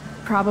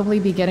probably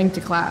be getting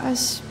to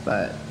class,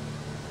 but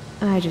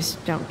I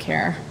just don't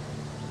care.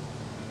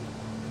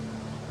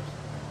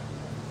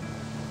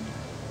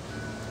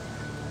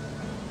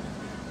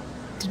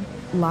 Did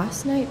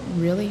last night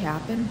really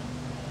happen?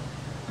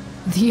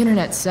 The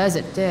internet says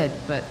it did,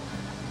 but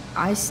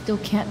I still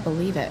can't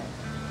believe it.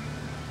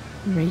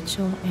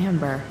 Rachel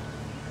Amber.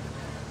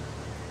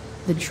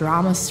 The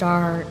drama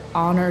star,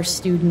 honor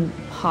student,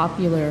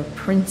 popular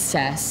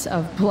princess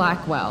of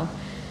Blackwell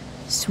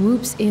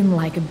swoops in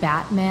like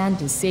Batman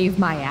to save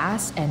my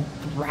ass and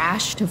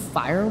thrash to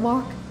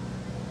Firewalk?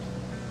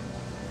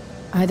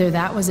 Either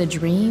that was a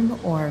dream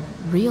or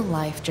real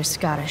life just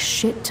got a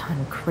shit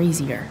ton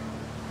crazier.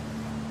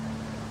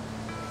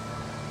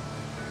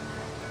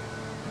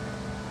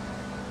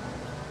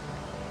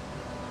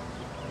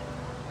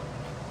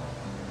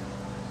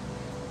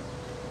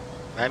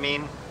 I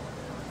mean,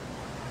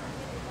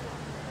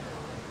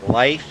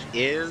 life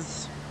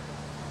is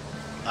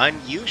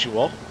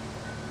unusual.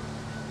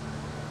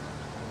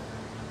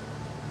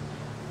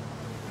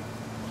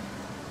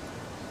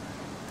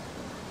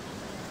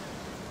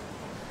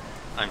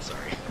 I'm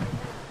sorry.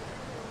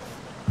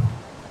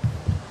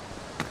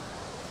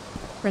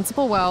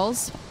 Principal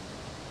Wells.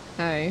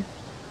 Hey.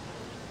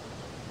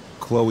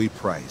 Chloe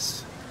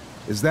Price.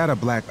 Is that a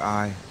black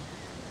eye?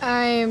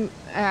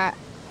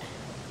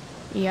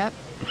 Yep.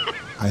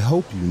 I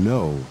hope you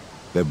know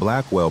that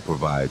Blackwell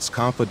provides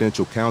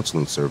confidential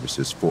counseling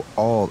services for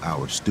all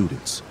our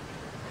students.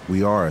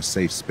 We are a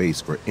safe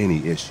space for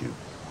any issue.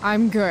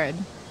 I'm good.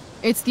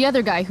 It's the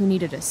other guy who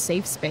needed a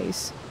safe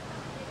space.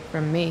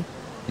 From me.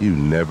 You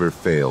never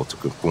fail to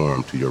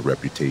conform to your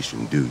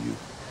reputation, do you?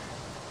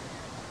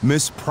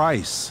 Miss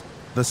Price,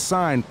 the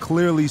sign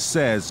clearly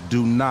says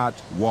do not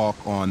walk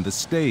on the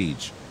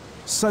stage.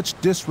 Such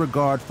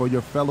disregard for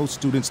your fellow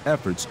students'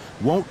 efforts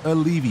won't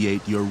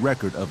alleviate your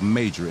record of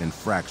major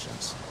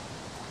infractions.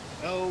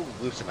 Oh,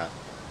 loosen up.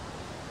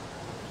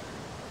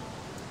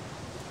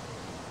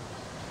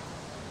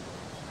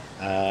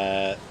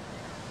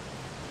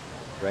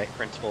 Right,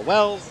 Principal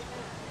Wells.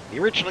 The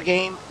original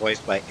game,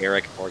 voiced by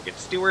Eric Morgan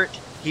Stewart.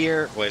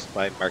 Here, voiced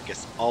by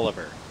Marcus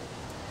Oliver.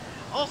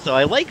 Also,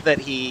 I like that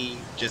he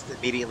just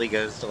immediately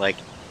goes to, like,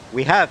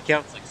 we have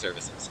counseling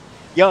services.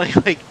 You know,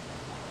 like,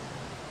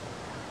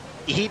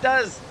 he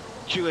does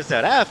chew us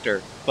out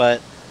after,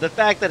 but the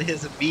fact that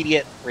his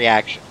immediate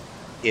reaction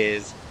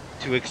is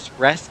to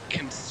express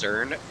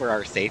concern for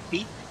our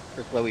safety,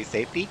 for Chloe's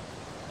safety,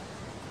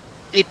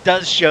 it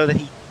does show that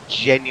he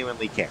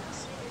genuinely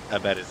cares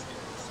about his students.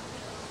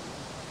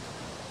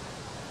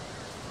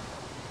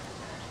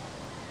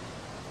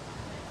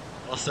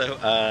 Also,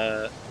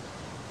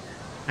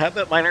 how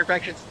about minor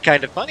infractions?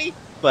 Kind of funny,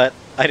 but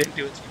I didn't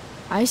do it.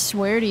 I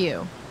swear to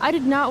you, I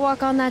did not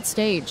walk on that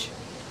stage.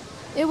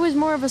 It was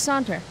more of a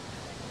saunter.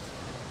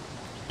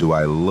 Do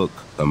I look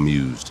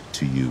amused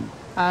to you?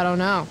 I don't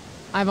know.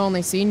 I've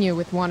only seen you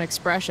with one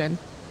expression.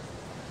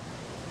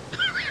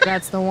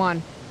 That's the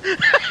one.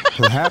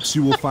 Perhaps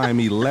you will find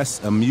me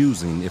less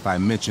amusing if I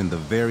mention the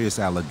various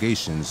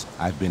allegations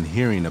I've been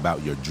hearing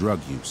about your drug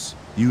use.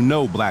 You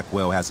know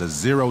Blackwell has a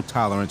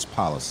zero-tolerance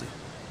policy.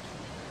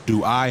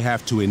 Do I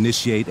have to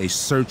initiate a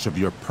search of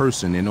your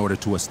person in order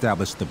to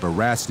establish the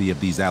veracity of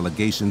these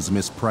allegations,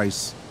 Miss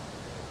Price?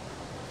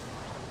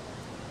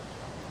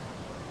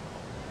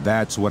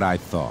 That's what I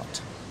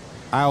thought.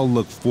 I'll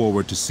look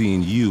forward to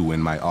seeing you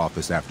in my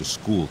office after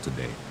school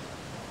today.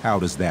 How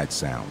does that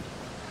sound?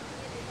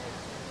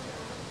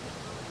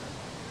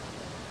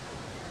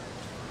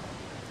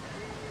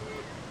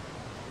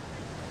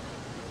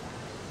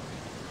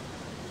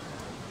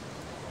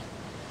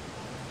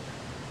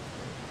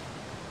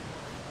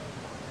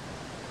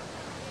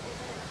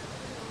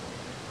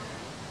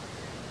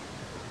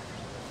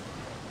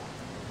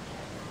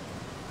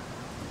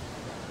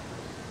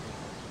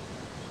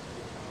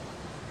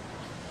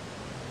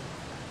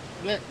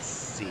 Let's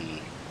see.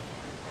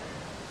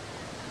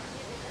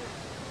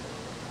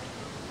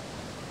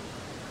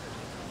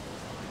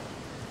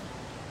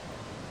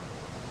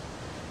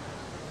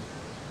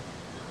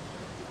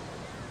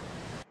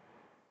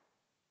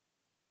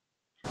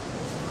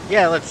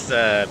 Yeah, let's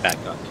back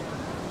up.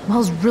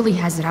 Wells really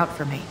has it out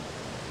for me.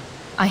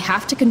 I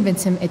have to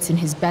convince him it's in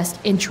his best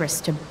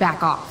interest to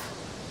back off.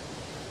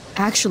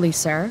 Actually,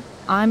 sir,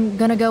 I'm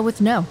gonna go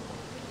with no.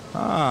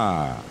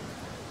 Ah.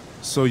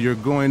 So you're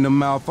going to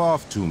mouth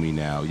off to me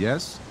now,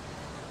 yes?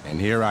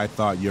 And here I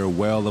thought your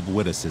well of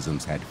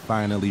witticisms had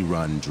finally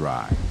run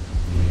dry.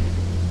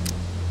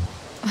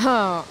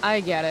 Oh, I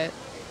get it.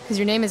 Because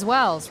your name is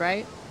Wells,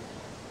 right?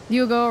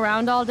 You go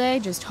around all day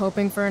just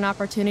hoping for an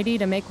opportunity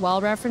to make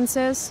well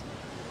references?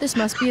 This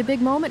must be a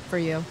big moment for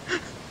you.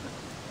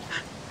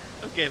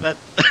 Okay, that...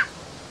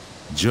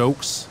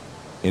 Jokes?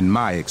 In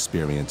my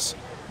experience,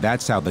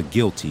 that's how the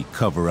guilty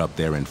cover up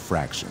their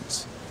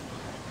infractions.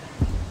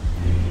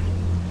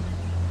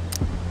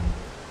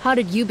 How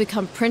did you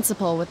become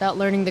principal without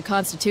learning the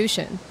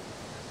Constitution?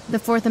 The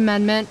Fourth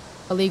Amendment,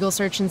 illegal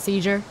search and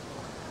seizure?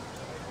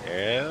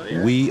 Hell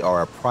yeah. We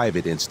are a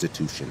private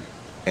institution,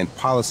 and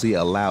policy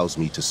allows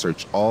me to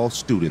search all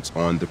students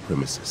on the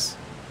premises.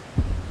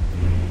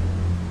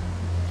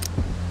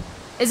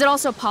 Is it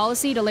also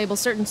policy to label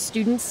certain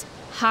students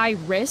high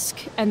risk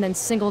and then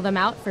single them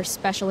out for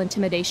special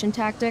intimidation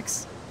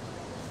tactics?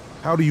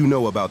 How do you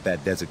know about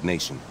that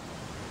designation?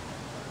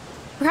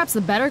 Perhaps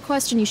the better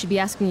question you should be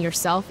asking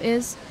yourself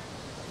is,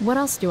 what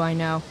else do I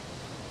know?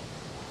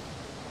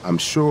 I'm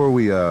sure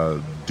we,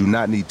 do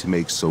not need to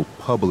make so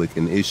public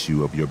an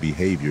issue of your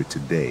behavior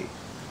today.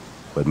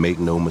 But make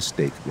no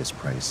mistake, Miss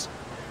Price,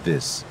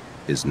 this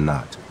is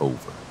not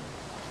over.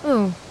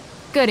 Ooh,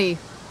 goody.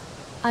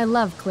 I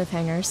love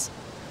cliffhangers.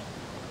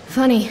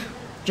 Funny,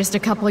 just a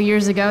couple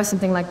years ago,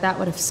 something like that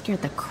would have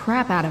scared the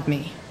crap out of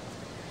me.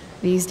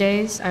 These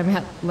days, I'm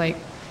at, like,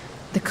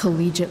 the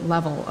collegiate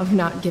level of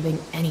not giving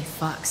any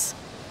fucks.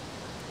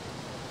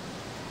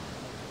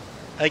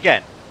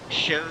 Again,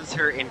 shows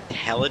her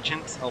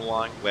intelligence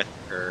along with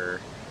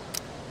her,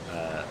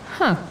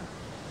 Huh.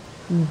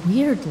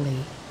 Weirdly,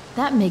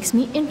 that makes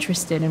me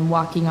interested in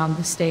walking on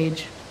the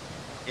stage.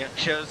 Yeah,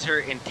 shows her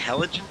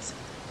intelligence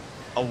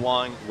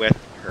along with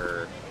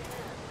her,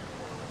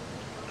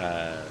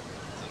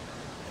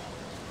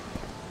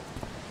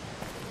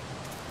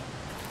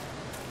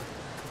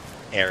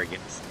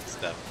 arrogance and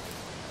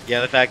stuff.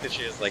 Yeah, the fact that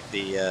she was like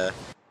the,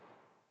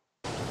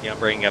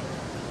 bringing up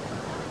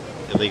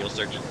illegal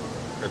searches,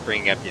 or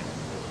bringing up the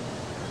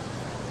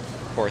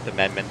Fourth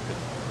Amendment.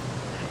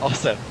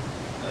 Also,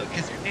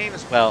 because her name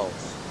is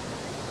Wells.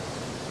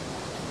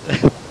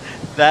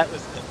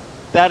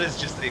 That is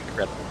just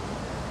incredible.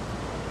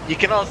 You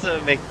can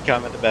also make a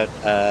comment about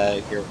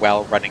your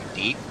well running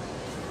deep.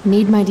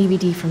 Need my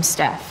DVD from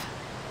Steph.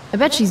 I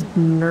bet she's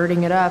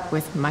nerding it up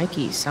with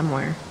Mikey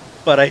somewhere.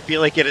 But I feel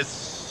like it is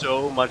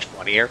so much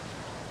funnier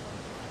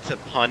to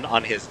pun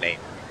on his name.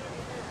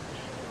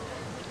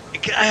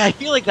 I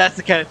feel like that's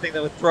the kind of thing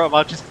that would throw him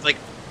off, just like,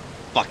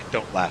 fuck,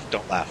 don't laugh,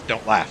 don't laugh,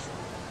 don't laugh.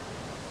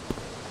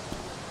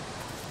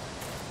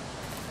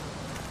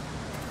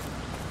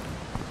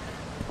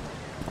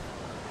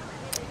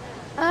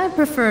 I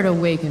prefer to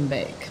wake and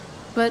bake.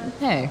 But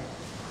hey,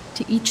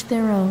 to each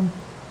their own.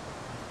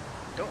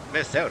 Don't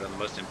miss out on the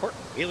most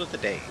important meal of the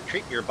day.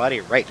 Treat your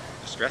body right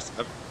with the stress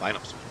of final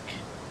smoke.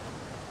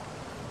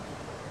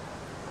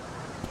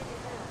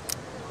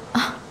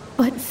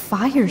 But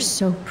fire's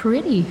so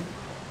pretty.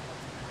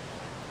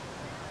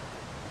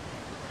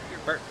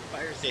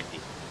 Fire safety.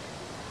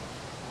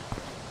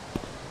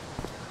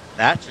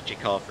 That's what you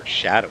call for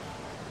shadowing,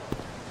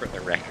 for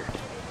the record.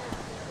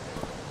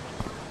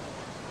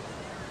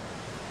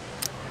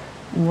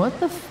 What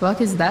the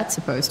fuck is that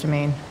supposed to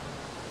mean?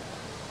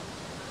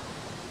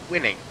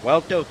 Winning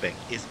while doping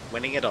is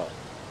winning it all.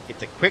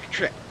 It's a quick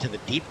trip to the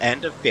deep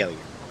end of failure.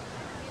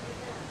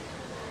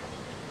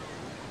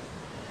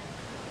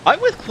 I'm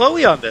with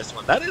Chloe on this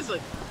one. That is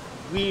like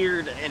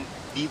weird and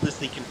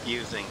needlessly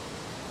confusing.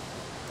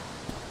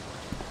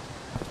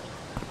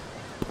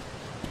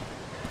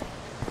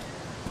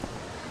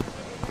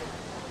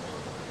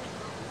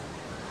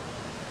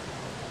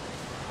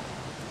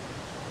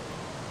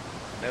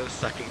 No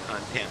sucking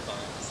on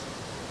tampons.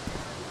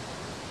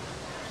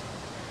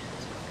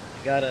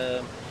 I got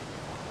a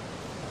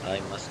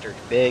eye mustard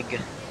big.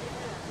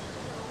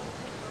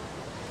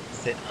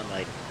 Sit on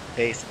my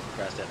face and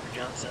cross out for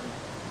Johnson.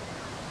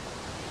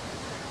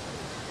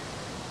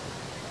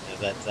 Is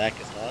that Zach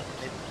is law?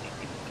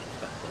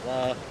 The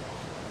law.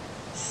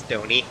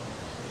 Stony.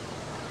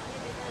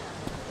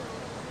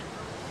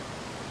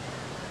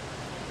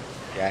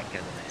 Jack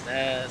has a nice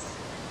ass.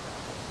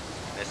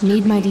 Mr.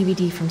 Need my B.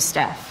 DVD from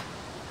Steph.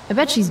 I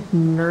bet she's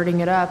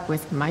nerding it up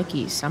with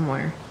Mikey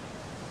somewhere.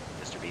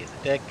 Mr. B is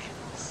a dick.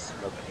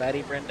 Smoke a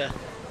fatty, Brenda.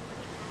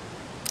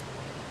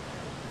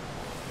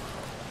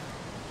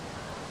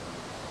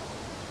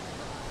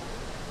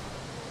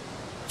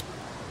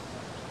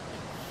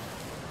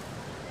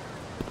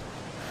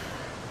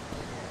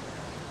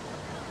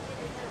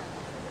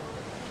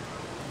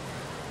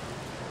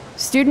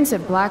 Students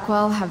at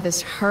Blackwell have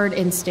this herd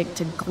instinct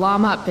to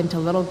glom up into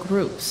little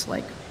groups,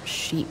 like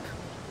sheep.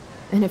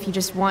 And if you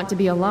just want to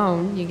be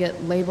alone, you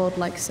get labeled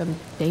like some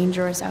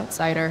dangerous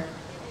outsider.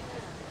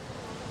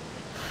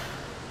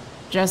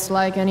 Just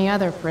like any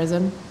other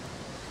prison.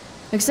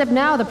 Except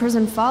now the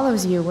prison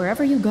follows you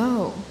wherever you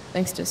go,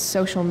 thanks to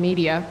social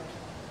media.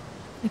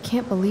 I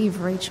can't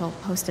believe Rachel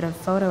posted a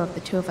photo of the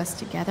two of us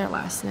together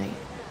last night.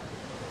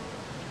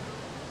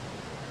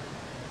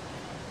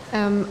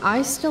 Am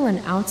I still an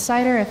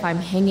outsider if I'm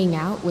hanging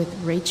out with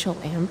Rachel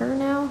Amber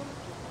now?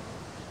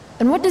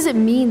 And what does it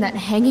mean that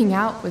hanging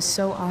out was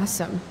so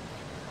awesome?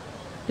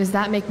 Does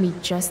that make me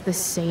just the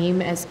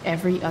same as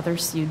every other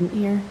student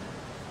here?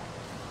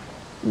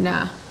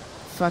 Nah,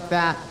 fuck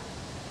that.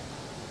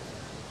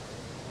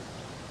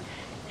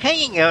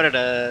 Hanging out at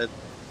a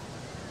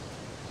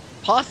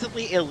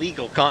possibly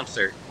illegal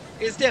concert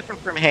is different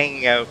from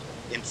hanging out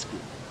in school.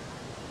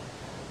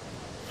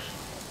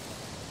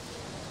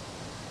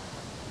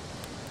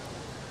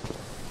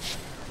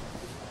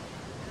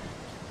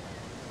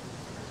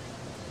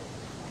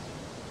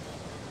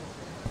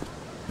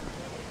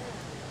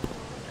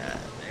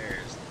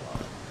 There's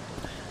one.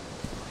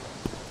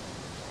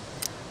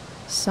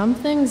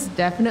 Something's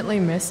definitely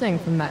missing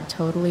from that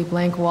totally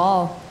blank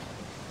wall.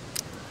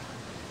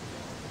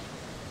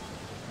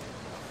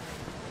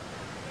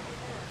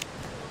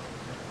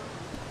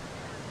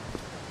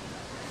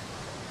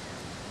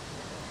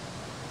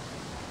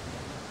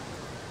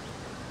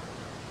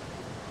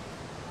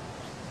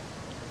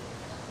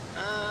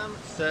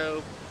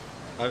 So,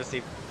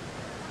 obviously...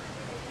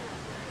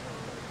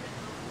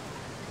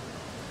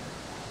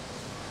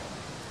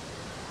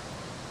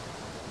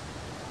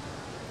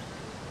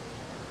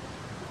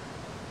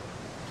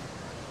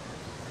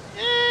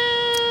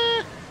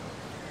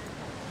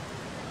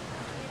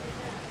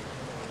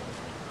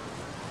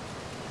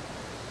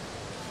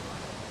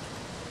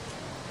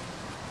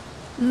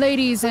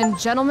 Ladies and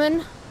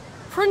gentlemen,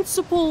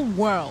 Principal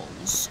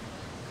Wells.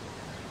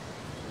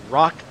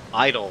 Rock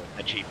Idol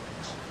achievement.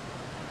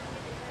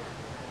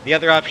 The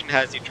other option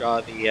has you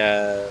draw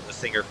the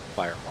singer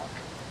from Firewalk.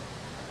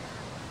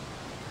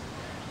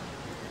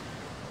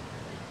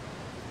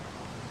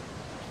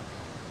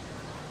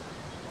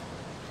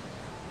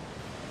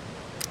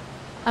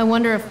 I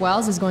wonder if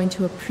Wells is going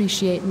to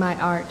appreciate my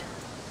art.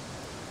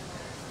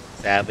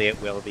 Sadly,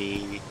 it will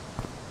be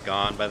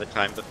gone by the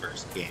time of the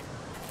first game.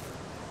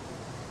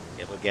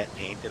 It'll get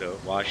painted or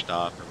washed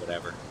off or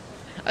whatever.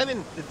 I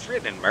mean, it's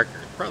written in marker.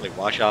 It'll probably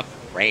wash off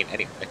in rain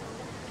anyway.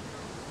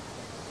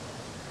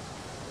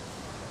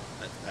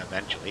 But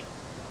eventually.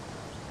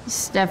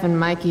 Steph and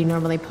Mikey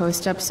normally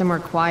post up somewhere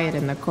quiet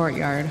in the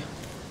courtyard.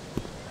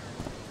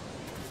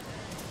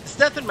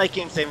 Steph and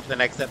Mikey, I'm saving for the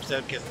next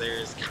episode because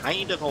there's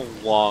kind of a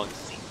long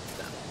scene with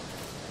them.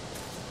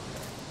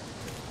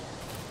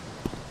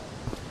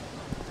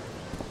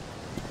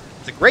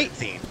 It's a great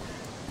scene,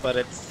 but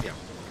it's, you know,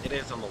 it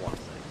is on the long side.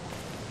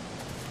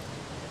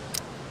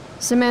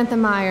 Samantha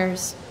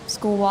Myers,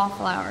 school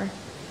wallflower.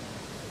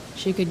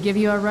 She could give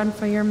you a run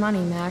for your money,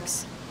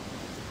 Max.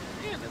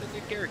 Yeah, another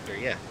good character,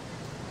 yeah.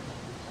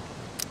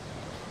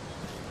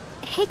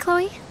 Hey,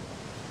 Chloe.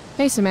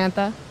 Hey,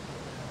 Samantha.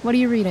 What are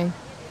you reading?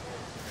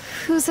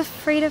 Who's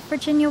Afraid of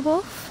Virginia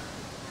Woolf?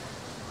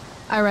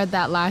 I read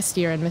that last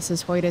year in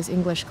Mrs. Hoyta's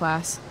English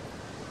class.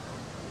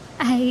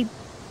 I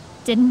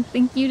didn't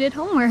think you did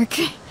homework.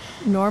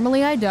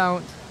 Normally I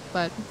don't,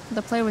 but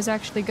the play was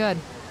actually good.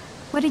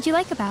 What did you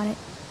like about it?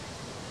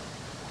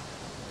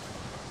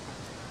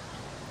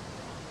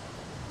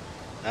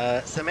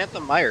 Samantha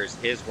Myers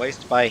is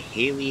voiced by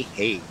Haley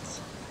Hayes.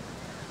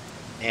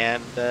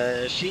 And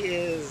she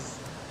is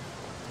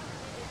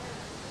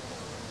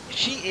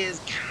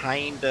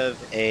kind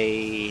of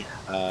a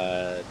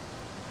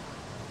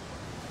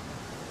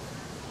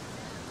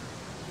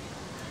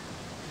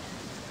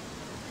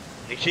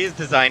she is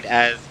designed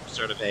as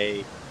sort of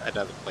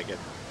another like an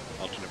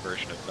alternate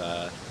version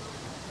of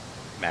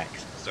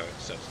Max, so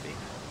to speak.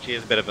 She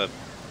is a bit of a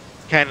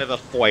kind of a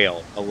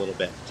foil a little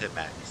bit to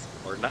Max.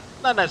 Or not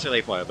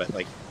necessarily a foil, but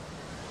like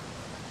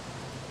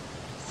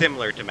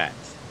similar to Max.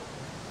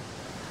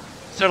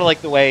 Sort of like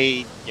the way,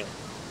 you know,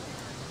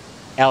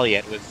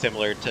 Elliot was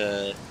similar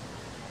to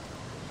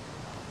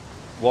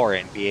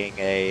Warren, being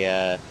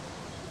a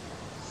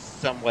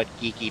somewhat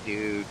geeky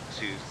dude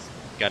who's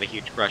got a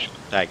huge crush on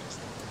the protagonist.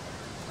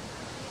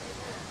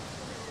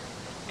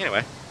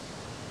 Anyway.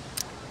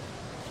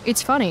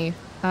 It's funny.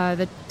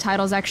 The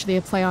title's actually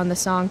a play on the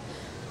song,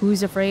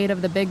 Who's Afraid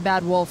of the Big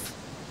Bad Wolf?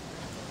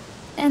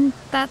 And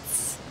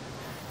that's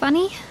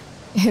funny?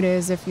 It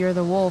is if you're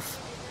the wolf.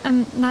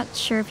 I'm not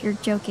sure if you're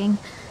joking.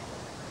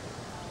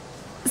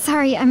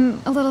 Sorry,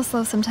 I'm a little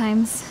slow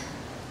sometimes.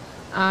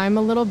 I'm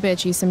a little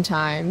bitchy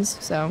sometimes,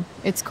 so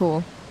it's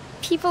cool.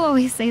 People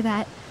always say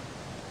that.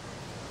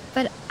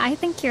 But I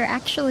think you're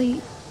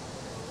actually...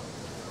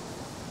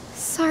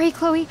 Sorry,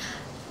 Chloe.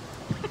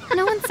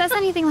 No one says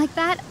anything like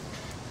that.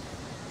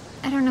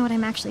 I don't know what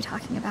I'm actually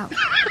talking about.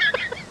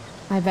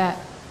 I bet.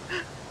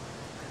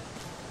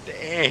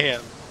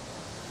 Damn.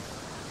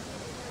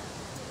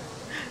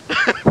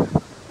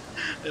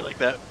 I like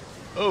that.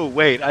 Oh,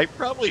 wait, I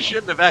probably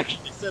shouldn't have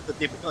actually said that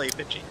people call you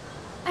bitchy.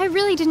 I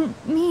really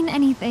didn't mean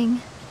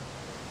anything.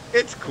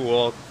 It's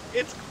cool.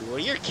 It's cool.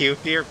 You're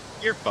cute. You're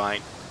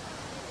fine.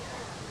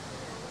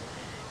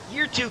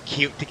 You're too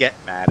cute to get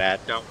mad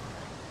at, don't worry.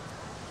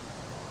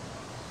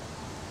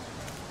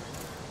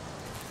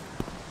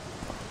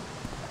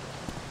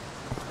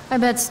 I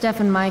bet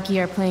Steph and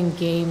Mikey are playing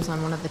games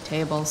on one of the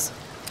tables.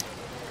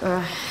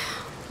 Ugh,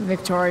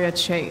 Victoria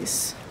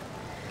Chase.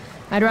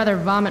 I'd rather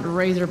vomit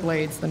razor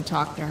blades than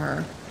talk to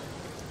her.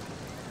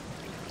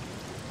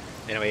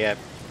 Anyway, yeah.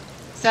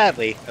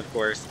 Sadly, of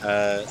course,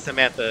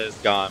 Samantha is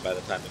gone by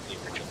the time of the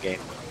original game.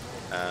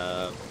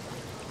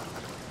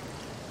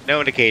 No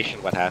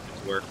indication what happened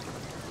to her.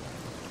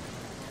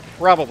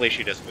 Probably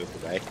she just moved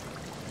away.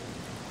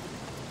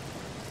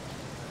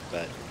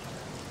 But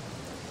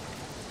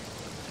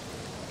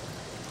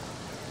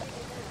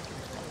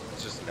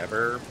it's just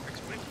never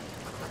explained.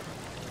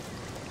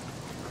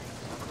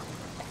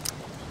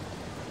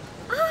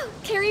 Oh,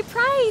 Carrie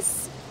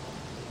Price!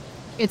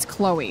 It's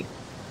Chloe.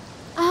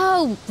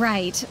 Oh,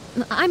 right.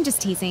 I'm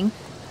just teasing.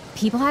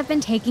 People have been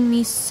taking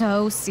me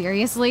so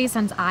seriously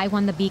since I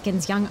won the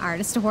Beacon's Young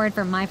Artist Award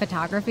for my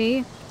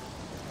photography.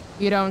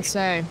 You don't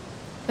say.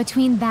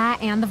 Between that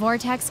and the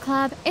Vortex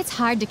Club, it's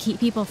hard to keep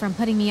people from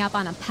putting me up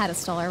on a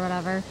pedestal or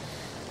whatever.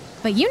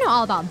 But you know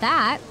all about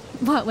that.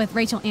 What with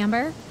Rachel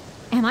Amber?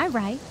 Am I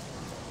right?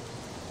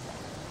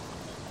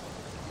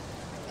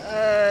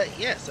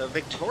 Yeah, so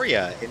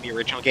Victoria in the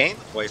original game,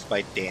 voiced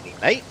by Danny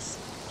Knights.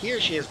 Here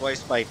she is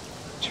voiced by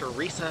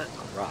Teresa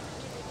Croft.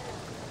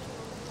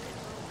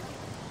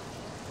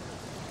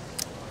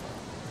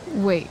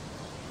 Wait,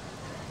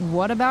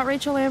 what about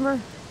Rachel Amber?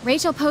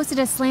 Rachel posted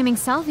a slamming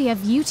selfie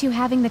of you two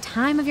having the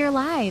time of your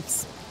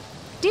lives.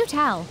 Do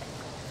tell.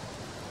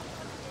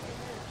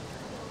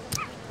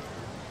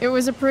 It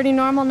was a pretty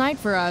normal night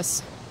for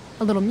us.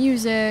 A little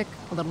music,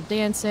 a little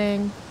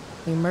dancing.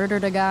 We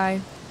murdered a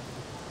guy.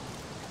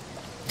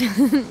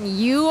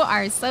 You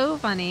are so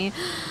funny.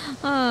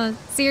 Oh,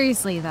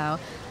 seriously, though.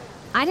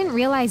 I didn't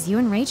realize you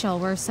and Rachel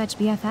were such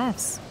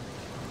BFFs.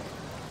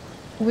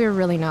 We're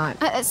really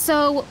not.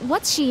 So,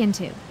 what's she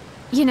into?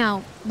 You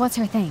know, what's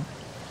her thing?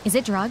 Is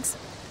it drugs?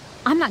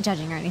 I'm not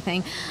judging or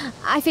anything.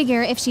 I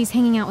figure if she's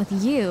hanging out with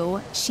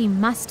you, she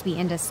must be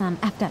into some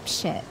effed up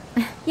shit.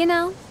 You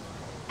know?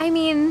 I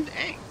mean,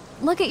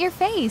 look at your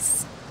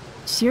face.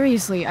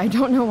 Seriously, I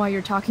don't know why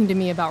you're talking to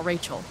me about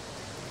Rachel.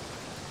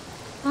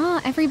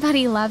 Oh,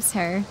 everybody loves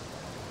her.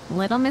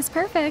 Little Miss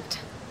Perfect.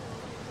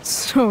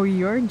 So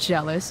you're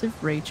jealous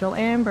of Rachel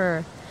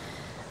Amber.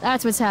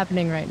 That's what's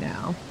happening right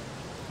now.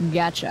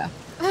 Gotcha.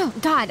 Oh,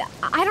 God,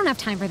 I don't have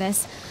time for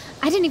this.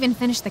 I didn't even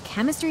finish the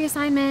chemistry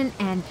assignment,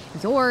 and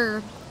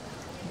you're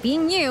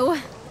being you.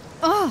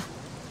 Ugh.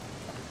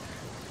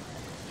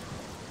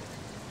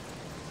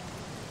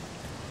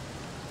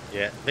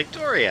 Yeah,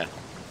 Victoria.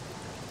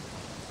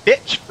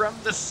 Bitch from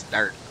the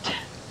start.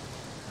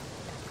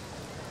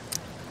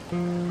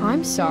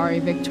 I'm sorry,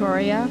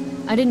 Victoria.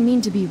 I didn't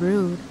mean to be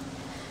rude.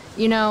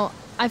 You know,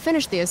 I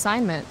finished the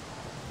assignment.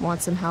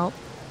 Want some help?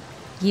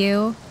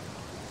 You?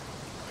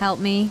 Help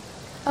me?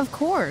 Of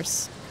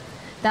course.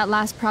 That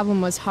last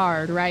problem was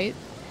hard, right?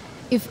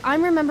 If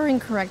I'm remembering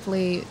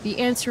correctly, the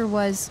answer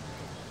was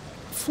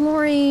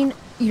fluorine,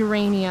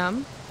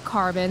 uranium,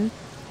 carbon,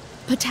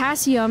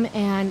 potassium,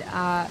 and,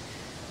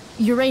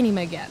 uranium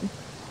again.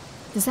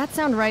 Does that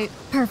sound right?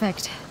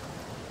 Perfect.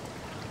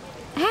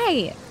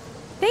 Hey!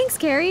 Thanks,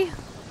 Carrie.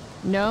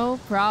 No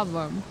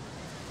problem.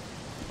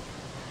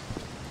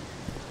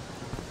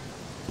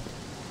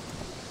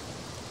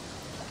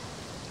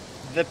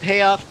 The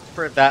payoff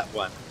for that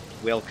one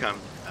will come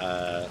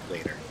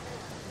later.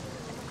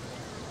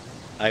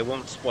 I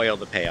won't spoil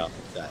the payoff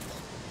of that.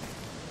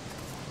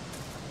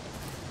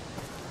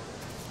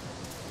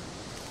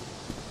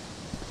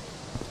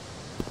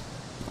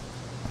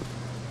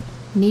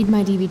 Need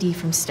my DVD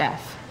from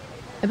Steph.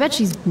 I bet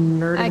she's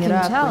nerding I it can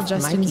up tell with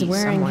Justin's Mikey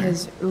wearing somewhere.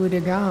 his eau de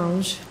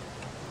gange.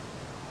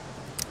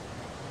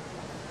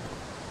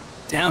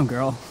 Damn,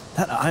 girl.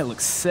 That eye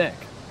looks sick.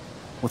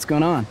 What's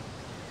going on?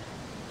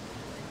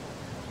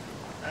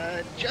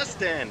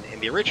 Justin, in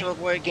the original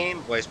game,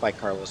 voiced by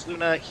Carlos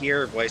Luna,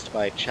 here voiced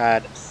by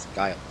Chad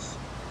Skiles.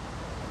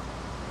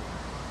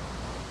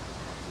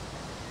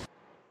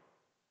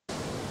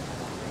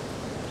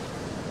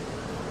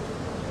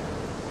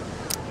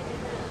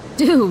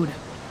 Dude,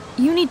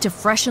 you need to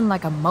freshen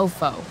like a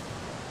mofo.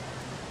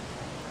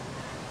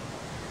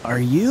 Are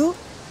you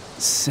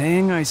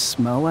saying I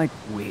smell like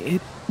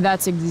weed?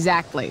 That's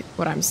exactly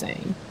what I'm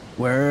saying.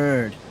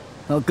 Word.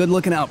 Well, good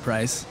looking out,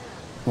 Price.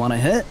 Want a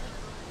hit?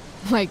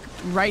 Like,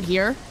 right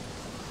here?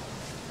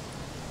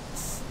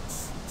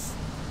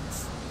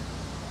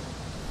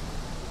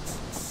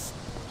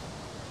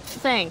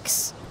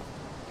 Thanks.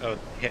 Oh,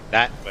 hit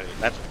that.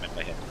 That's what I meant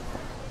by hit.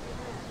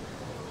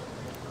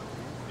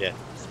 Yeah,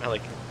 smell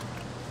like.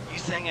 You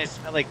saying I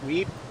smell like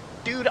weed?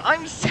 Dude,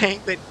 I'm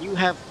saying that you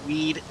have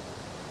weed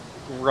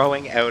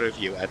growing out of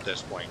you at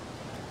this point.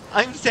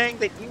 I'm saying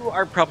that you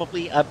are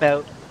probably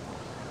about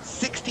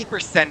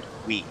 60%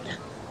 weed.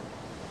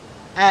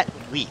 At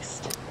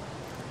least.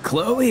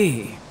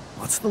 Chloe,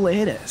 what's the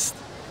latest?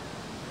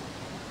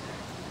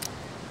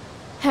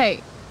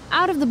 Hey,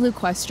 out of the blue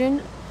question,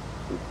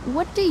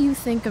 what do you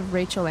think of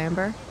Rachel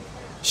Amber?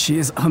 She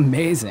is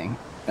amazing.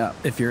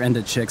 If you're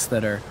into chicks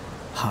that are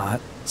hot,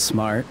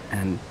 smart,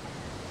 and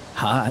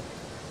hot.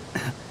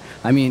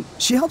 I mean,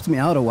 she helped me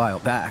out a while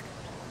back.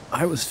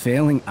 I was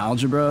failing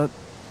algebra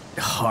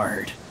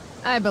hard.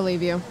 I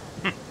believe you.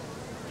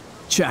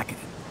 Check it.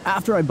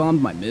 After I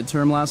bombed my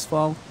midterm last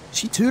fall,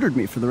 she tutored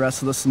me for the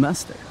rest of the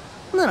semester.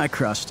 And then I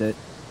crushed it.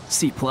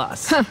 C+.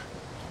 So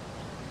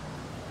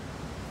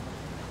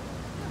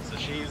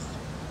she's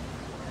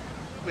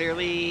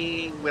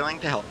clearly willing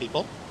to help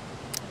people.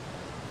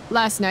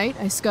 Last night,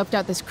 I scoped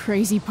out this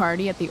crazy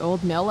party at the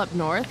old mill up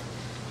north.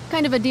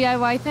 Kind of a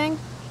DIY thing.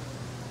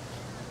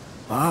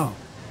 Wow,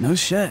 no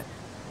shit.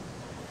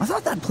 I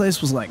thought that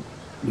place was like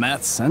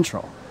meth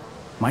central.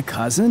 My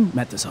cousin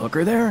met this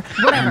hooker there.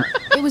 Whatever.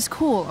 It was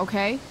cool,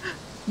 okay?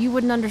 You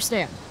wouldn't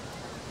understand.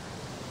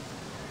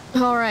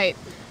 All right.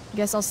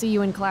 Guess I'll see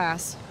you in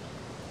class.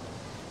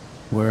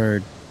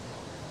 Word.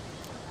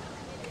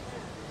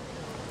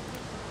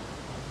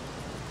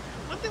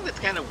 One thing that's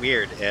kind of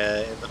weird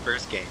in the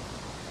first game.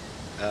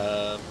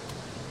 I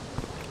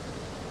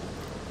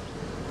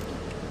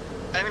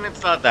mean,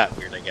 it's not that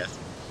weird, I guess.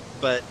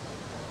 But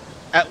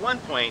at one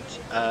point,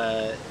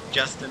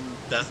 Justin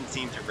doesn't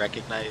seem to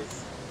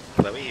recognize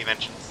Chloe. He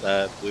mentions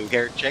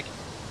blue-haired chick.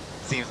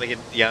 Seems like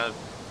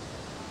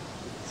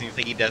seems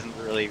like he doesn't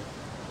really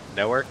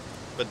know her,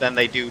 but then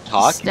they do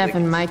talk. Steph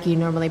and Mikey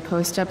normally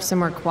post up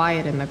somewhere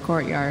quiet in the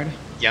courtyard.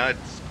 Yeah,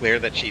 it's clear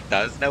that she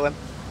does know him.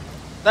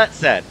 That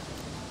said,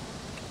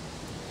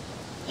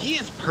 he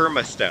is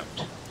perma-stoned.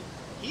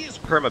 He is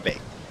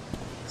perma-baked.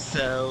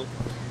 So,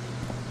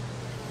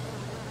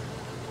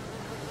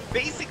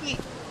 basically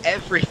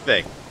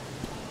everything,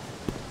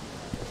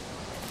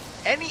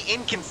 any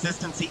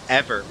inconsistency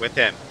ever with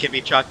him can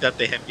be chalked up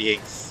to him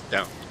being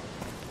stoned.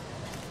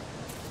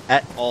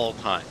 At all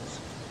times.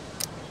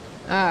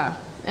 Ah,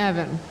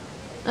 Evan.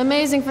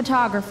 Amazing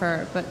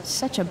photographer, but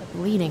such a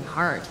bleeding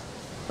heart.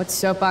 What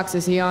soapbox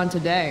is he on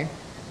today?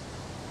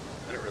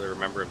 I don't really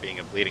remember him being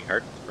a bleeding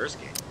heart in the first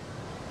game.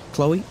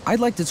 Chloe, I'd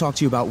like to talk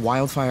to you about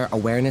wildfire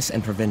awareness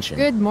and prevention.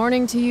 Good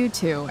morning to you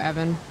too,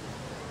 Evan.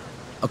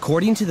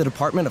 According to the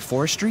Department of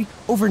Forestry,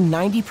 over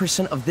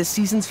 90% of this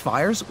season's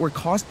fires were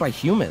caused by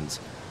humans.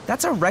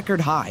 That's a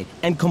record high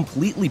and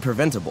completely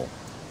preventable.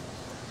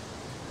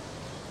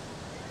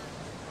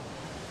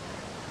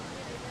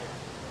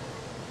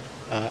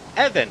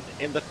 Evan,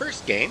 in the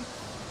first game,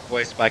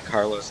 voiced by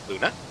Carlos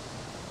Luna.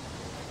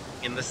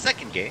 In the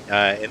second game,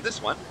 in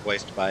this one,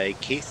 voiced by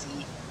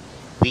Casey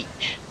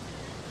Leach.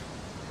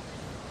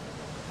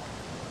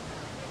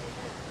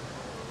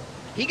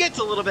 He gets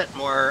a little bit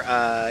more,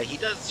 he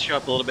does show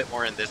up a little bit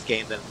more in this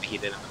game than he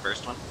did in the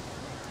first one.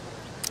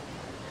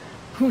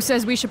 Who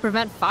says we should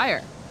prevent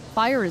fire?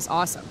 Fire is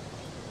awesome.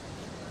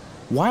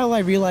 While I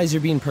realize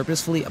you're being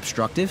purposefully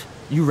obstructive,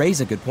 you raise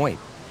a good point.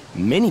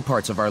 Many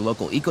parts of our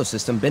local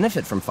ecosystem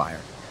benefit from fire.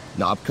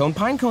 Knobcone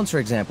pine cones, for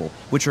example,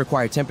 which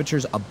require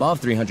temperatures above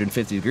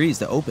 350 degrees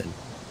to open.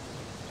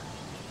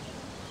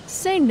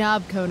 Say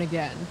knob cone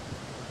again.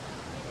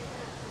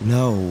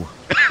 No.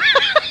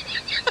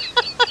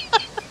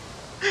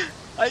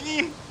 I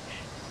mean,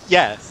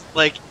 yes,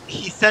 like,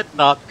 he said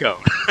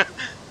knobcone.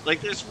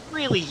 Like, there's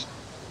really...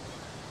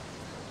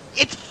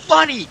 It's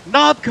funny!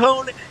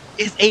 Knobcone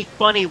is a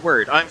funny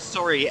word. I'm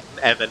sorry,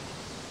 Evan,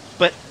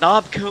 but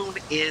knobcone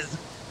is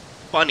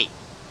funny.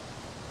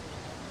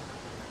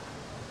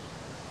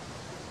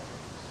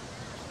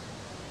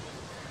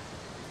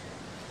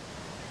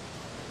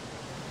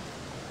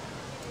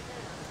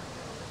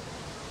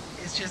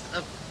 It's just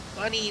a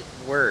funny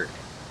word.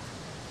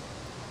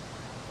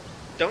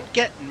 Don't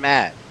get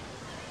mad.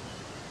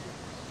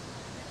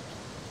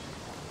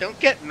 Don't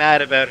get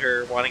mad about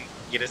her wanting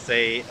you to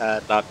say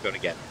knobcone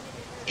again.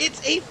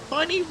 It's a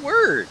funny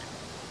word.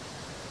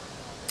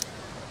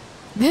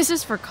 This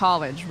is for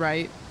college,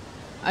 right?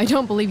 I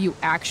don't believe you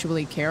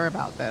actually care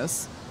about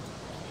this.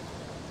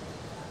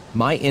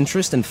 My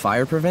interest in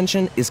fire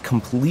prevention is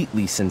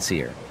completely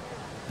sincere.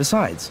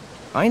 Besides,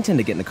 I intend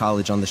to get into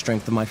college on the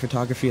strength of my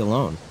photography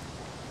alone.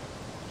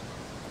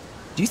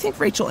 Do you think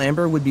Rachel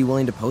Amber would be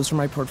willing to pose for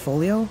my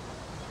portfolio?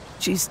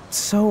 She's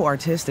so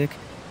artistic.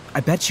 I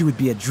bet she would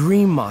be a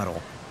dream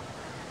model.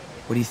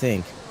 What do you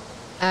think?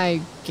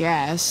 I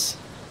guess.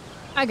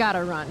 I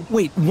gotta run.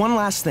 Wait, one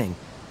last thing.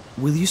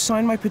 Will you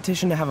sign my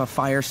petition to have a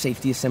fire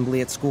safety assembly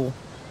at school?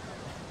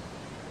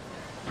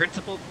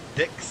 Principal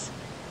Dix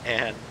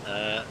and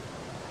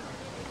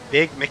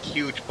Big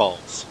McHuge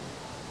Balls.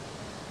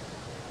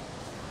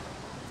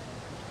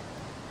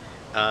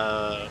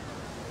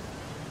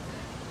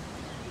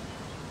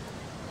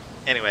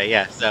 Anyway,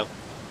 yeah, so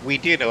we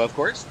do know, of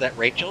course, that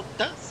Rachel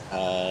does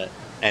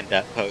end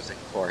up posing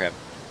for him.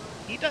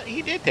 He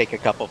did take a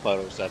couple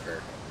photos of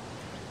her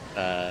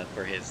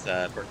for his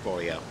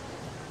portfolio.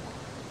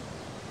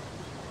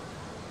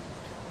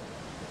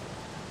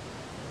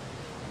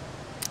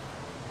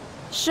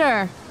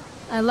 Sure.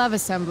 I love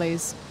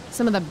assemblies.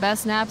 Some of the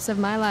best naps of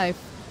my life.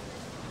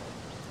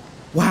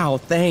 Wow,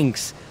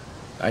 thanks.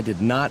 I did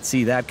not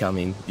see that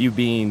coming. You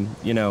being,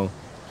 you know,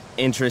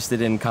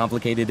 interested in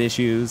complicated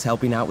issues,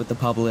 helping out with the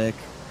public.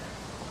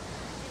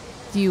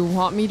 Do you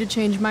want me to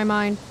change my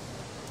mind?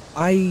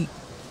 No.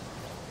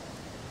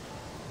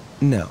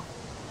 Yeah.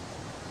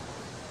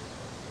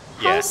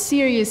 How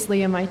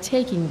seriously am I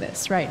taking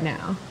this right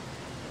now?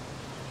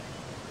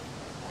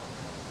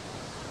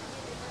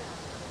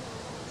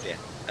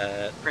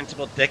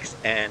 Principal Dix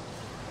and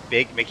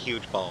Big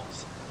McHuge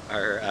Balls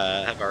are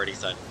have already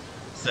signed.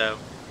 So,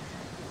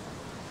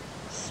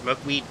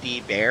 Smokeweed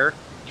D Bear,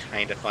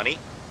 kind of funny.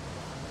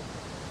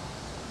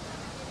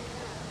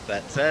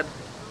 That said,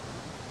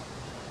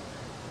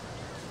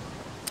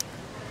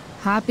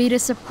 Happy to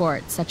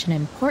support such an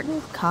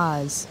important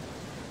cause.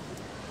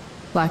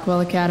 Blackwell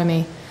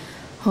Academy,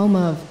 home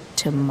of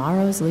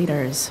tomorrow's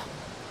leaders.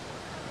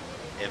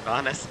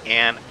 Ivanis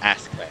and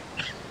Askve.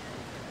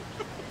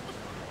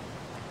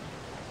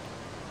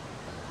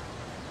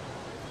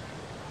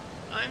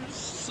 I'm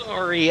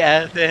sorry,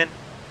 Evan.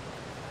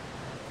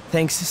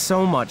 Thanks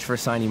so much for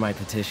signing my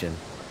petition.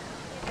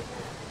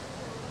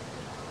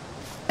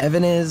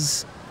 Evan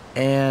is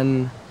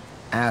an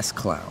ass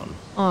clown.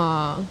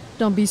 Aw,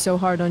 don't be so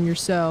hard on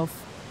yourself.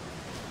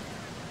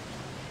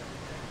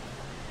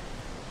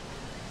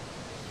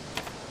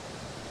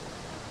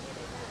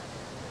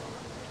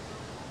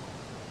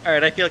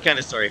 Alright, I feel kind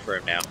of sorry for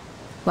him now.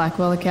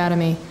 Blackwell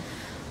Academy,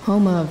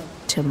 home of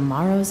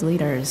tomorrow's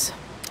leaders.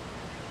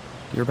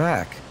 You're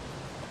back.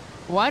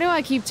 Why do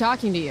I keep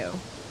talking to you?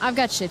 I've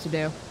got shit to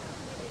do.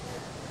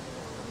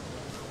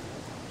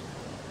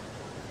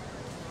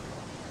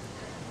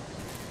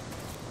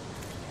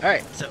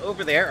 Alright, so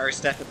over there are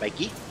Steph and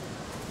Mikey.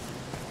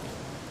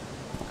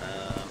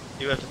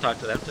 Do have to talk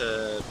to them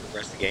to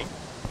progress the game.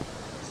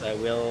 So I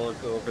will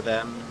go over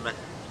them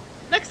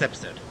next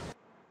episode.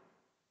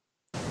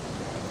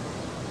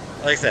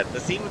 Like I said, the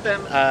scene with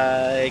them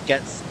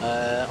gets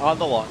on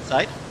the long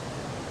side.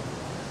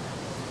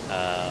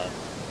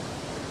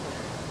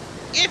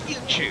 If you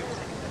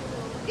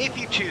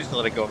choose to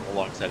let it go on the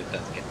long side, it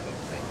does get to the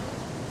thing.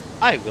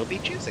 I will be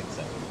choosing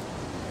so.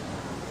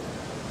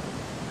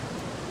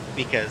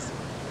 Because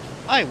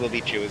I will be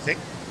choosing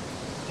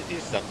to do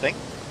something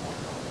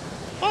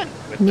fun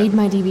with Need them.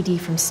 my DVD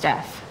from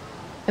Steph.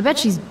 I bet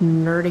she's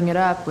nerding it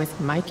up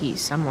with Mikey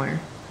somewhere.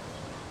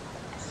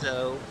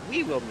 So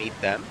we will meet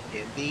them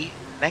in the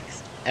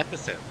next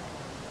episode.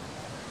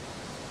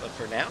 But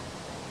for now,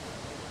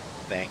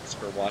 thanks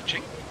for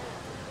watching,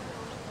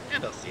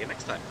 and I'll see you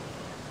next time.